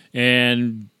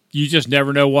 and you just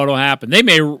never know what will happen. They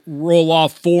may roll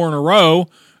off 4 in a row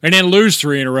and then lose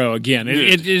 3 in a row again.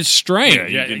 It is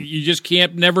strange. Yeah, you just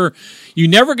can't you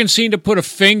never can seem to put a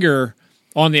finger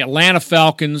on the Atlanta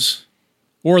Falcons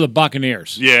or the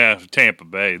Buccaneers. Yeah, Tampa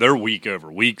Bay. They're week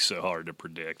over week, so hard to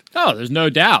predict. Oh, there's no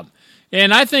doubt.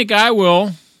 And I think I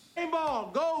will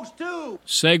ball goes to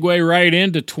segue right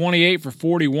into 28 for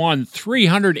 41,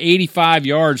 385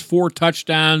 yards, 4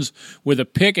 touchdowns with a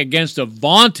pick against a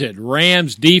vaunted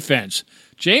Rams defense.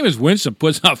 Jameis Winston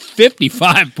puts up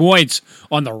 55 points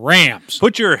on the Rams.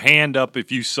 Put your hand up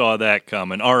if you saw that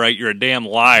coming. All right, you're a damn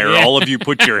liar. Yeah. All of you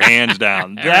put your hands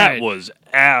down. That was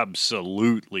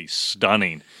absolutely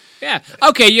stunning. Yeah.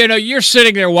 Okay, you're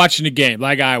sitting there watching the game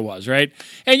like I was, right?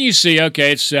 And you see,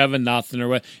 okay, it's 7-0 or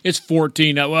what? It's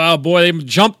 14. Well, boy, they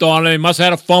jumped on it. They must have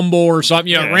had a fumble or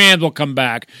something. Rams will come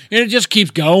back. And it just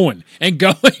keeps going and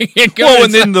going and going. Well,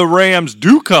 and then the Rams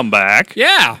do come back.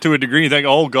 Yeah. To a degree, you think,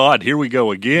 oh, God, here we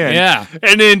go again. Yeah.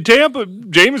 And then Tampa,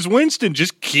 Jameis Winston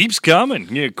just keeps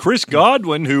coming. Chris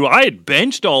Godwin, who I had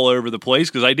benched all over the place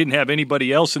because I didn't have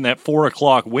anybody else in that 4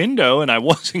 o'clock window, and I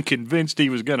wasn't convinced he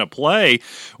was going to play.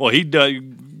 Well, he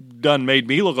done made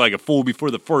me look like a fool before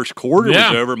the first quarter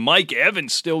was over. Mike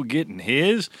Evans still getting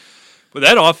his. But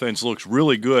that offense looks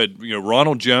really good.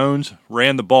 Ronald Jones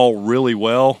ran the ball really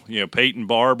well. Peyton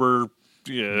Barber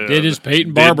did his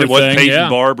Peyton Barber what thing. Peyton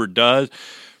Barber does.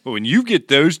 But when you get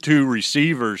those two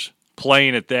receivers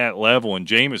playing at that level, and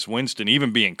Jameis Winston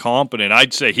even being competent,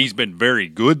 I'd say he's been very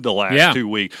good the last 2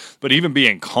 weeks, but even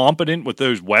being competent with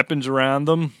those weapons around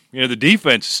them, the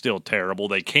defense is still terrible.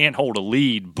 They can't hold a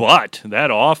lead, but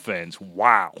that offense,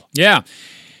 wow. Yeah.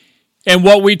 And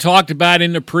what we talked about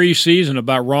in the preseason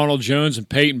about Ronald Jones and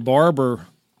Peyton Barber,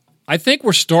 I think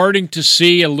we're starting to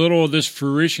see a little of this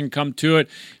fruition come to it.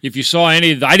 If you saw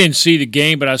any of the, I didn't see the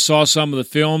game, but I saw some of the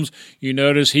films. You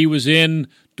notice he was in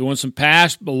doing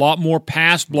a lot more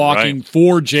pass blocking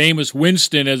for Jameis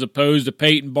Winston as opposed to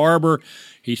Peyton Barber.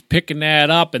 He's picking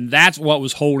that up, and that's what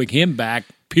was holding him back,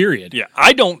 period. Yeah,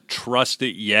 I don't trust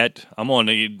it yet. I'm going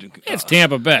to need... It's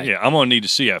Tampa Bay. Yeah, I'm going to need to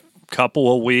see a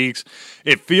couple of weeks.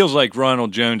 It feels like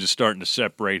Ronald Jones is starting to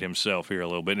separate himself here a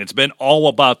little bit, and it's been all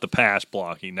about the pass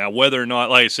blocking. Now, whether or not,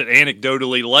 like I said,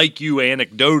 anecdotally,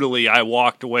 I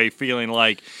walked away feeling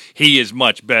like he is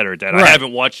much better at that. Right. I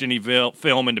haven't watched any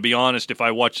film, and to be honest, if I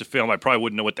watched the film, I probably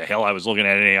wouldn't know what the hell I was looking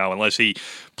at anyhow, unless he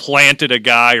planted a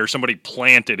guy or somebody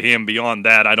planted him. Beyond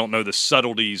that, I don't know the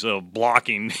subtleties of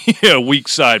blocking, weak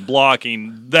side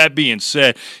blocking. That being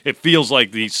said, it feels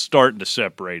like he's starting to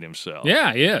separate himself.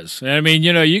 Yeah, he is. I mean,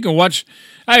 you can watch...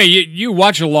 you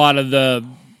watch a lot of the...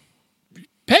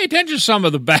 Pay attention to some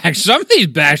of the backs. Some of these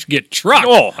backs get trucked.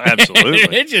 Oh,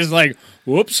 absolutely. It's just like,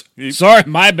 whoops, sorry,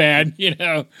 my bad,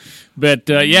 But,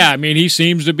 I mean, he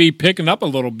seems to be picking up a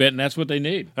little bit, and that's what they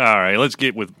need. All right, let's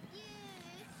get with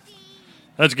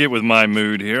my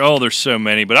mood here. Oh, there's so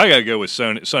many, but I got to go with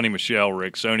Sonny Michel,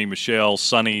 Rick. Sonny Michel,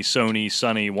 Sonny, Oney.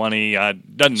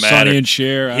 Doesn't matter. Sonny and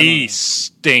Cher. He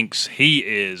stinks. He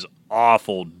is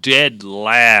awful. Dead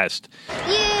last.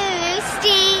 You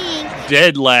stink.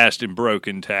 Dead last in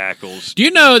broken tackles. Do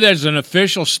you know there's an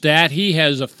official stat? He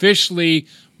has officially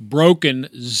broken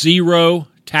 0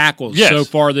 tackles so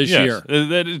far this year.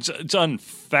 It's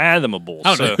unfathomable.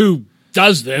 I don't know who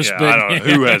does this, but I don't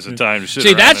know who has the time to sit see,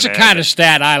 around that's the and kind of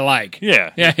stat I like.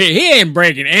 Yeah. He ain't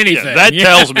breaking anything. Yeah, that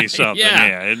tells me something.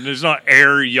 And there's not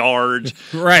air yards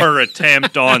per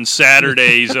attempt on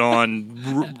Saturdays on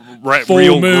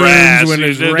real grass. When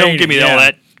it's don't raining, give me all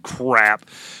that crap.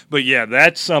 But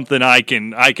that's something I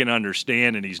can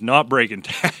understand. And he's not breaking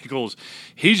tackles.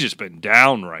 He's just been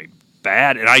downright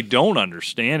bad, and I don't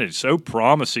understand it. It's so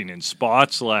promising in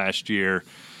spots last year.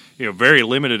 Very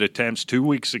limited attempts 2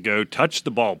 weeks ago, touched the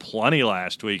ball plenty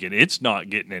last week, and it's not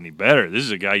getting any better. This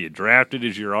is a guy you drafted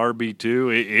as your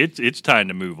RB2. It's time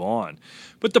to move on.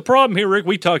 But the problem here, Rick,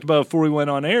 we talked about before we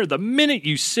went on air, the minute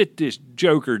you sit this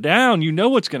joker down, you know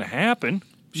what's going to happen.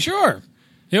 Sure.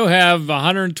 He'll have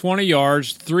 120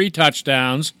 yards, 3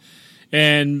 touchdowns,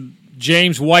 and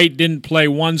James White didn't play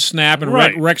 1 snap, and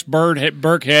Rex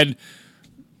Burkhead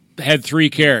had 3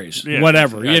 carries,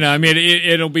 whatever. I mean,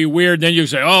 it'll be weird. Then you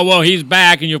say, oh, well, he's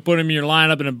back, and you'll put him in your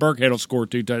lineup, and then Burkhead will score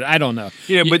 2 touchdowns. I don't know.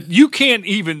 Yeah, but you can't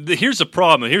even – here's the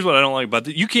problem. Here's what I don't like about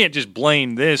it. You can't just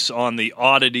blame this on the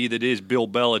oddity that is Bill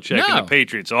Belichick and the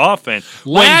Patriots offense.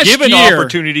 When given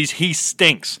opportunities, he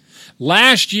stinks.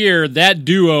 Last year, that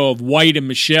duo of White and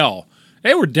Michel,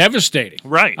 they were devastating.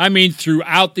 Right. I mean,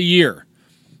 throughout the year.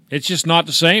 It's just not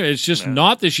the same. It's just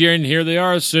not this year, and here they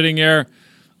are sitting there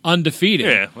undefeated.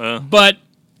 Yeah, well. But,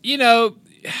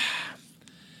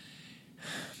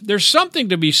 there's something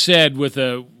to be said with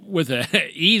a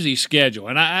easy schedule.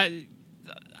 And I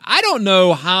don't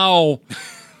know how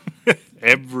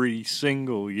every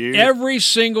single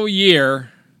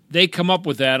year they come up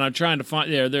with that. And I'm trying to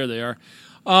find there they are.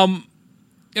 I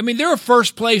mean, they're a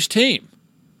first-place team.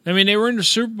 I mean, they were in the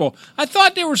Super Bowl. I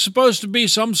thought they were supposed to be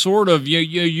some sort of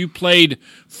you played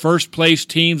first-place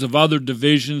teams of other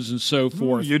divisions and so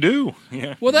forth. You do,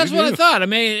 yeah. Well, that's what I thought. I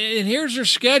mean, and here's their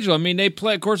schedule. I mean, they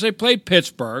played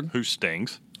Pittsburgh, who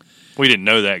stings. We didn't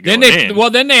know that going in. Well,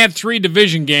 then they had 3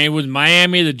 division games with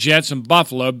Miami, the Jets, and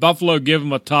Buffalo. Buffalo give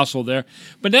them a tussle there.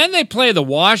 But then they play the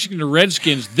Washington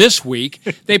Redskins this week.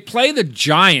 They play the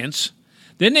Giants.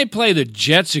 Then they play the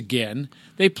Jets again.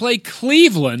 They play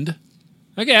Cleveland.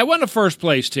 Okay, I wasn't a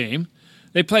first-place team.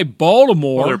 They play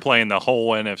Baltimore. Well, they're playing the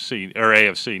whole NFC or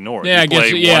AFC North. Yeah, I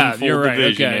guess. One full you're right.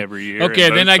 division Okay. every year. Okay,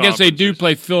 then I guess they do conferences.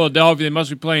 play Philadelphia. They must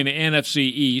be playing the NFC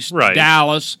East. Right.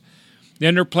 Dallas.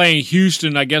 Then they're playing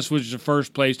Houston, I guess, which is the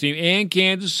first-place team, and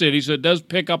Kansas City, so it does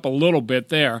pick up a little bit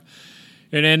there.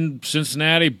 And then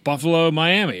Cincinnati, Buffalo,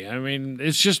 Miami. I mean,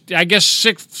 it's just, I guess,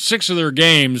 six of their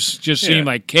games just seem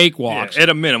like cakewalks. Yeah, at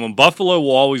a minimum, Buffalo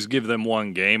will always give them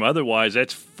one game. Otherwise,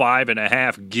 that's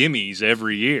 5.5 gimmies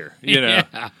every year. You know.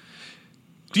 Yeah.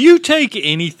 Do you take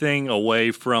anything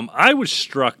away from? I was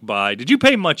struck by. Did you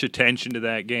pay much attention to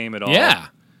that game at all? Yeah.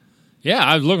 Yeah,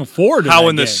 I was looking forward to how that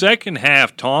in the game. second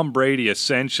half, Tom Brady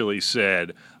essentially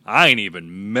said, "I ain't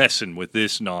even messing with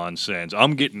this nonsense.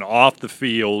 I'm getting off the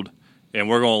field." And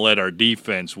we're going to let our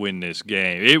defense win this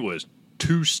game. It was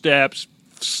 2 steps,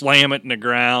 slam it in the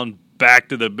ground, back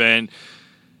to the bench.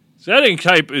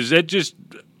 Does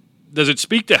it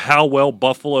speak to how well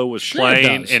Buffalo was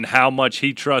playing and how much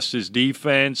he trusts his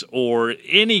defense, or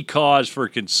any cause for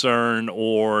concern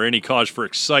or any cause for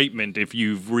excitement if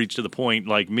you've reached to the point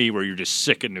like me where you're just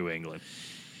sick of New England?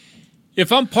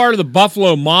 If I'm part of the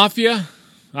Buffalo Mafia,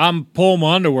 I'm pulling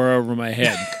my underwear over my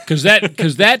head because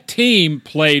that team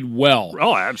played well.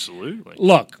 Oh, absolutely.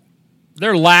 Look,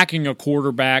 they're lacking a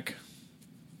quarterback,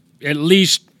 at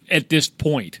least at this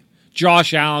point.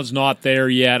 Josh Allen's not there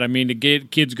yet. I mean, the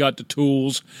kid's got the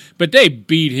tools, but they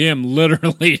beat him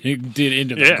literally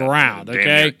into the ground. Damn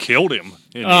Okay, near killed him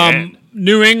in the end.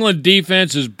 New England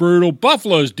defense is brutal.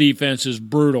 Buffalo's defense is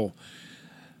brutal.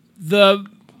 The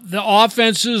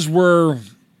offenses were.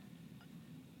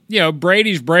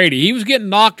 Brady's Brady. He was getting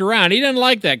knocked around. He didn't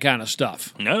like that kind of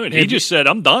stuff. No, and he just said,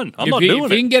 I'm done. I'm not doing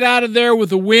If it. he can get out of there with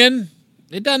a win,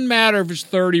 it doesn't matter if it's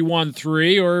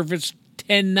 31-3 or if it's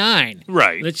 10-9.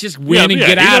 Right. Let's just win and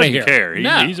get out of here. He doesn't care.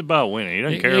 No. He's about winning. He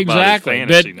doesn't care Exactly. about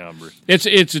his fantasy numbers. It's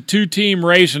a 2-team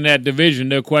race in that division,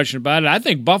 no question about it. I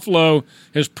think Buffalo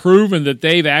has proven that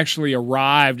they've actually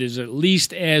arrived as at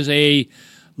least as a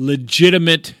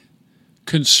legitimate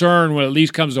concern when it at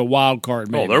least comes to a wild card.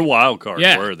 Maybe. Oh, they're wild card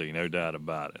worthy, no doubt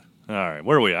about it. All right,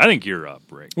 where are we? I think you're up,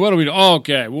 Rick. What do we do? Oh,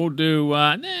 okay, we'll do.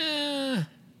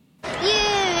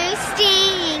 You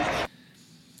stink.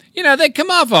 They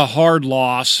come off a hard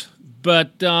loss,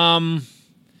 but been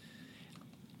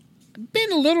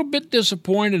a little bit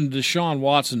disappointed in Deshaun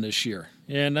Watson this year.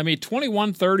 And,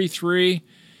 21-33,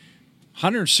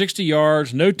 160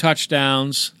 yards, no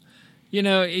touchdowns.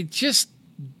 It just,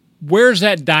 where's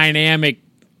that dynamic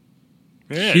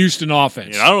Houston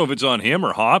offense? I don't know if it's on him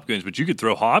or Hopkins, but you could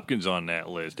throw Hopkins on that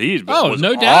list. He was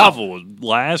no doubt. awful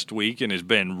last week and has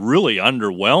been really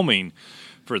underwhelming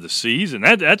for the season.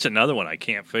 That's another one I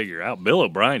can't figure out. Bill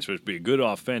O'Brien's supposed to be a good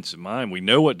offensive mind. We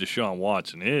know what Deshaun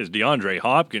Watson is. DeAndre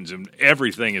Hopkins, and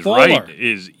everything is right,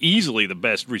 is easily the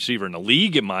best receiver in the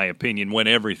league, in my opinion, when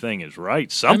everything is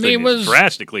right. Something is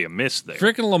drastically amiss there.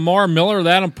 Freaking Lamar Miller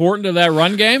that important to that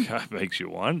run game? God, makes you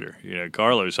wonder.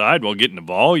 Carlos Hyde, getting the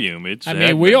volume.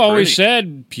 We always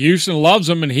said Houston loves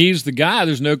him, and he's the guy.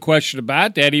 There's no question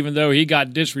about that, even though he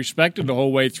got disrespected the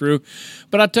whole way through.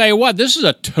 But I'll tell you what, this is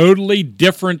a totally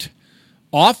different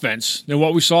offense than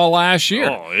what we saw last year.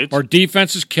 Our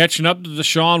defense is catching up to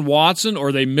Deshaun Watson, or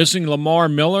are they missing Lamar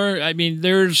Miller?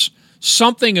 There's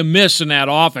something amiss in that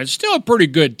offense. Still a pretty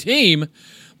good team,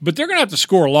 but they're going to have to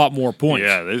score a lot more points.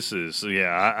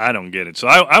 Yeah, I don't get it. So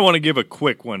I want to give a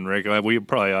quick one, Rick. We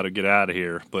probably ought to get out of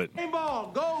here, but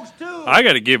Ball goes to. I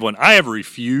got to give one. I have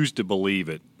refused to believe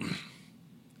it,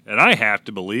 and I have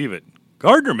to believe it.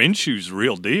 Gardner Minshew's the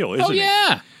real deal, isn't he? Oh,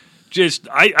 yeah.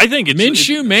 I think it's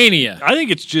Minshew mania. I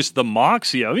think it's just the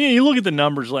moxie. You look at the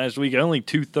numbers last week, only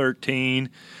 213,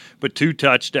 but 2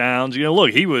 touchdowns.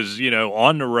 Look, he was,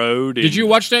 on the road. Did you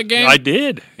watch that game? I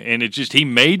did. And it's just, he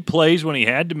made plays when he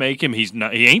had to make them. He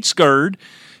ain't scared.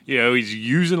 He's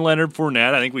using Leonard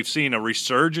Fournette. I think we've seen a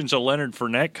resurgence of Leonard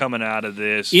Fournette coming out of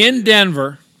this. In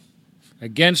Denver,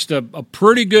 against a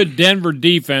pretty good Denver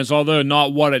defense, although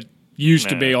not what it used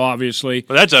to be, obviously.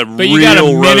 But that's you got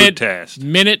a road test.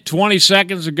 Minute, 20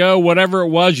 seconds ago, whatever it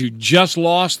was, you just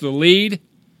lost the lead.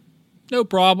 No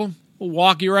problem. We'll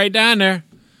walk you right down there.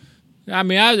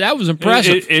 That was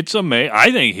impressive. It's amazing.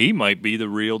 I think he might be the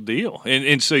real deal.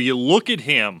 And so you look at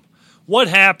him. What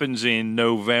happens in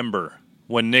November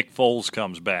when Nick Foles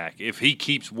comes back? If he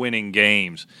keeps winning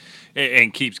games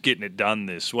and keeps getting it done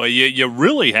this way, you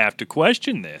really have to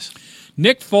question this.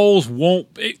 Nick Foles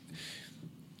won't.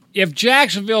 If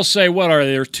Jacksonville say, what are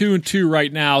they? They're 2-2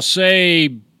 right now.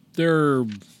 Say they're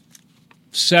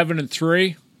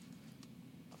 7-3.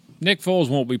 Nick Foles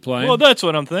won't be playing. Well, that's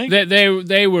what I'm thinking.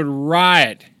 They would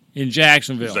riot in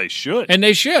Jacksonville. They should. And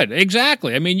they should,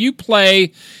 exactly. I mean, you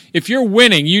play, if you're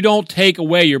winning, you don't take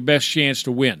away your best chance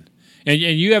to win. And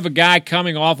you have a guy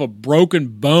coming off a broken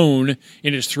bone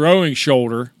in his throwing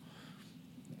shoulder.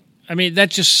 I mean,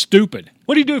 that's just stupid.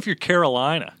 What do you do if you're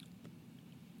Carolina?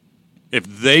 If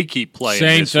they keep playing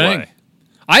Same this thing. way?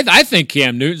 I think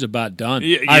Cam Newton's about done.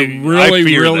 I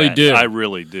really do. I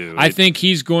really do. I think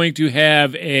he's going to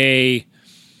have a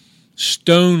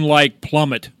stone-like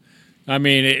plummet. I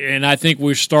mean, and I think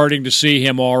we're starting to see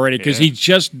him already because he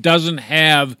just doesn't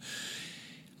have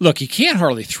 – look, he can't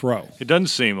hardly throw. It doesn't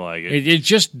seem like it. It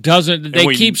just doesn't – they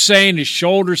keep saying his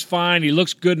shoulder's fine, he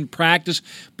looks good in practice.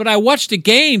 But I watch the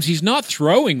games, he's not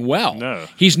throwing well. No.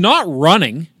 He's not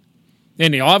running.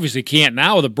 And he obviously can't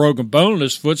now with a broken bone in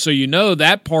his foot, so you know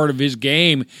that part of his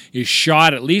game is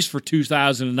shot at least for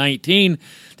 2019.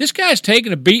 This guy's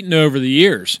taken a beating over the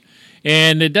years.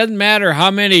 And it doesn't matter how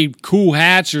many cool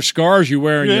hats or scars you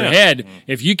wear on your head.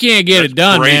 If you can't get it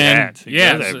done, great man. Hats.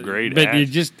 Have great but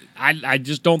hats. I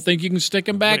just don't think you can stick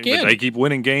him back in. But they keep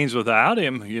winning games without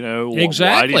him. You know,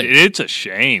 exactly. It's a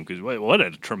shame because what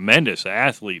a tremendous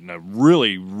athlete and a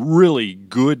really, really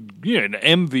good, an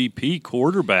MVP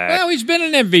quarterback. Well, he's been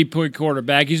an MVP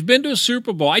quarterback. He's been to a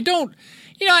Super Bowl. I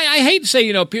hate to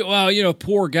say, people,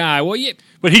 poor guy. Well,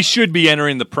 but he should be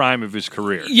entering the prime of his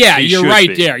career. Yeah, you're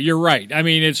right there. You're right. I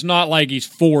mean, it's not like he's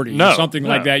 40 or something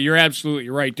like that. You're absolutely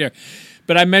right there.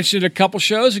 But I mentioned it a couple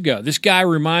shows ago. This guy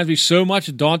reminds me so much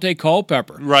of Dante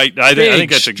Culpepper. Right. I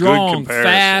think that's a strong, good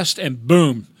comparison. Fast, and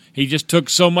boom. He just took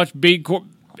so much beat,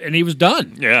 and he was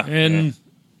done. Yeah. And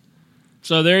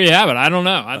so there you have it. I don't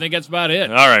know. I think that's about it.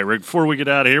 All right, Rick, before we get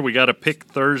out of here, we got to pick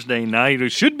Thursday night.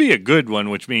 It should be a good one,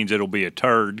 which means it'll be a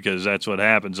turd because that's what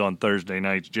happens on Thursday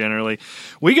nights generally.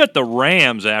 We got the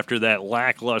Rams after that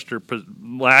lackluster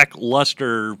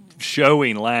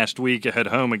showing last week at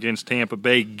home against Tampa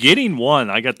Bay, getting one.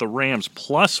 I got the Rams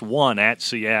 +1 at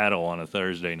Seattle on a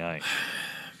Thursday night.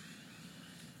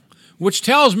 Which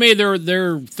tells me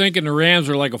they're thinking the Rams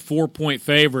are like a 4-point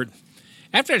favorite.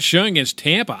 After that showing against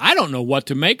Tampa, I don't know what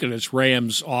to make of this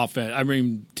Rams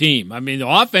team. I mean, the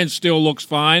offense still looks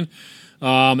fine.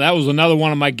 That was another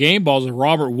one of my game balls.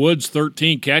 Robert Woods,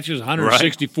 13 catches,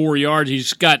 164 yards.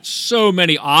 He's got so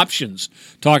many options.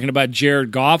 Talking about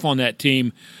Jared Goff on that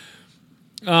team.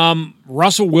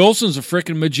 Russell Wilson's a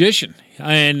freaking magician.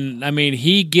 And, I mean,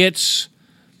 he gets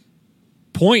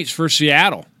points for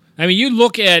Seattle. I mean, you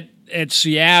look at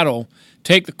Seattle,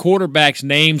 take the quarterbacks'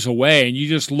 names away, and you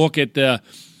just look at the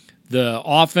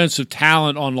offensive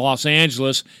talent on Los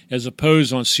Angeles as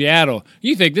opposed on Seattle,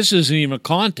 you think this isn't even a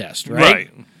contest, right?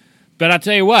 But I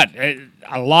tell you what,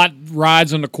 a lot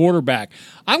rides on the quarterback.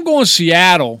 I'm going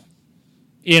Seattle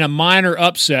in a minor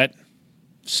upset,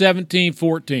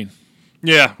 17-14.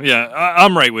 Yeah,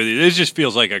 I'm right with you. This just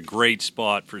feels like a great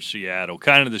spot for Seattle.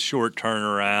 Kind of the short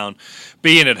turnaround.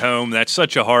 Being at home, that's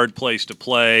such a hard place to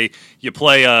play. You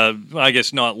play, I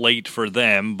guess not late for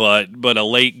them, but a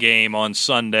late game on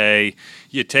Sunday.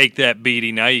 You take that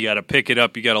beating. Now you got to pick it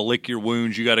up. You got to lick your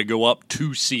wounds. You got to go up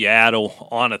to Seattle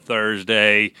on a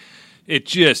Thursday. It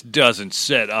just doesn't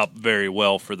set up very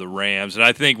well for the Rams. And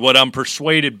I think what I'm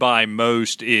persuaded by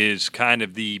most is kind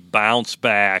of the bounce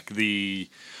back,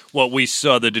 what we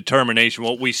saw, the determination,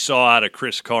 what we saw out of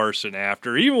Chris Carson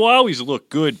after. Even while he's looked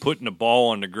good putting the ball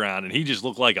on the ground, and he just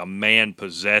looked like a man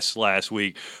possessed last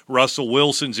week. Russell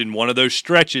Wilson's in one of those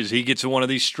stretches. He gets in one of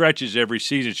these stretches every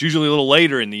season. It's usually a little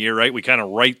later in the year, right? We kind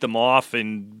of write them off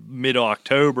in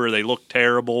mid-October. They look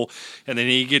terrible, and then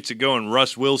he gets it going.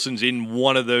 Russ Wilson's in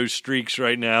one of those streaks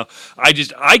right now.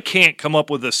 I can't come up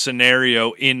with a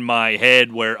scenario in my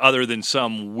head where, other than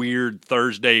some weird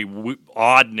Thursday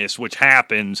oddness, which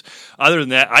happens, other than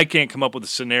that, I can't come up with a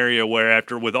scenario where,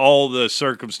 with all the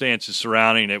circumstances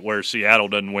surrounding it, where Seattle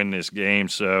doesn't win this game.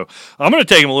 So I'm going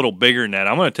to take them a little bigger than that.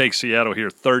 I'm going to take Seattle here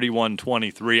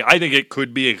 31-23. I think it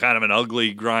could be a kind of an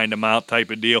ugly grind them out type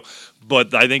of deal.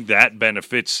 But I think that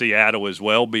benefits Seattle as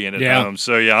well, being at home.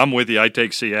 So, I'm with you. I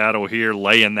take Seattle here,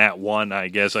 laying that one, I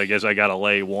guess. I got to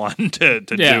lay one to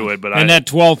do it. But that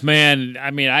 12th man,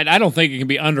 I mean, I don't think it can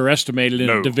be underestimated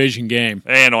in a division game.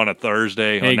 And on a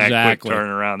Thursday, on that quick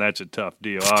turnaround, that's a tough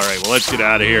deal. All right, well, let's get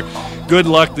out of here. Good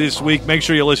luck this week. Make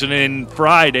sure you listen in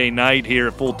Friday night here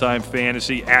at Full-Time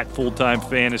Fantasy, at Full-Time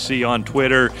Fantasy on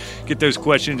Twitter. Get those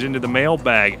questions into the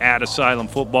mailbag at Asylum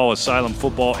Football,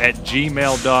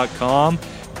 asylumfootball@gmail.com.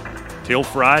 Till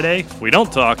Friday, if we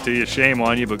don't talk to you, shame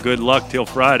on you, but good luck till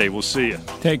Friday. We'll see you.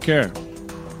 Take care.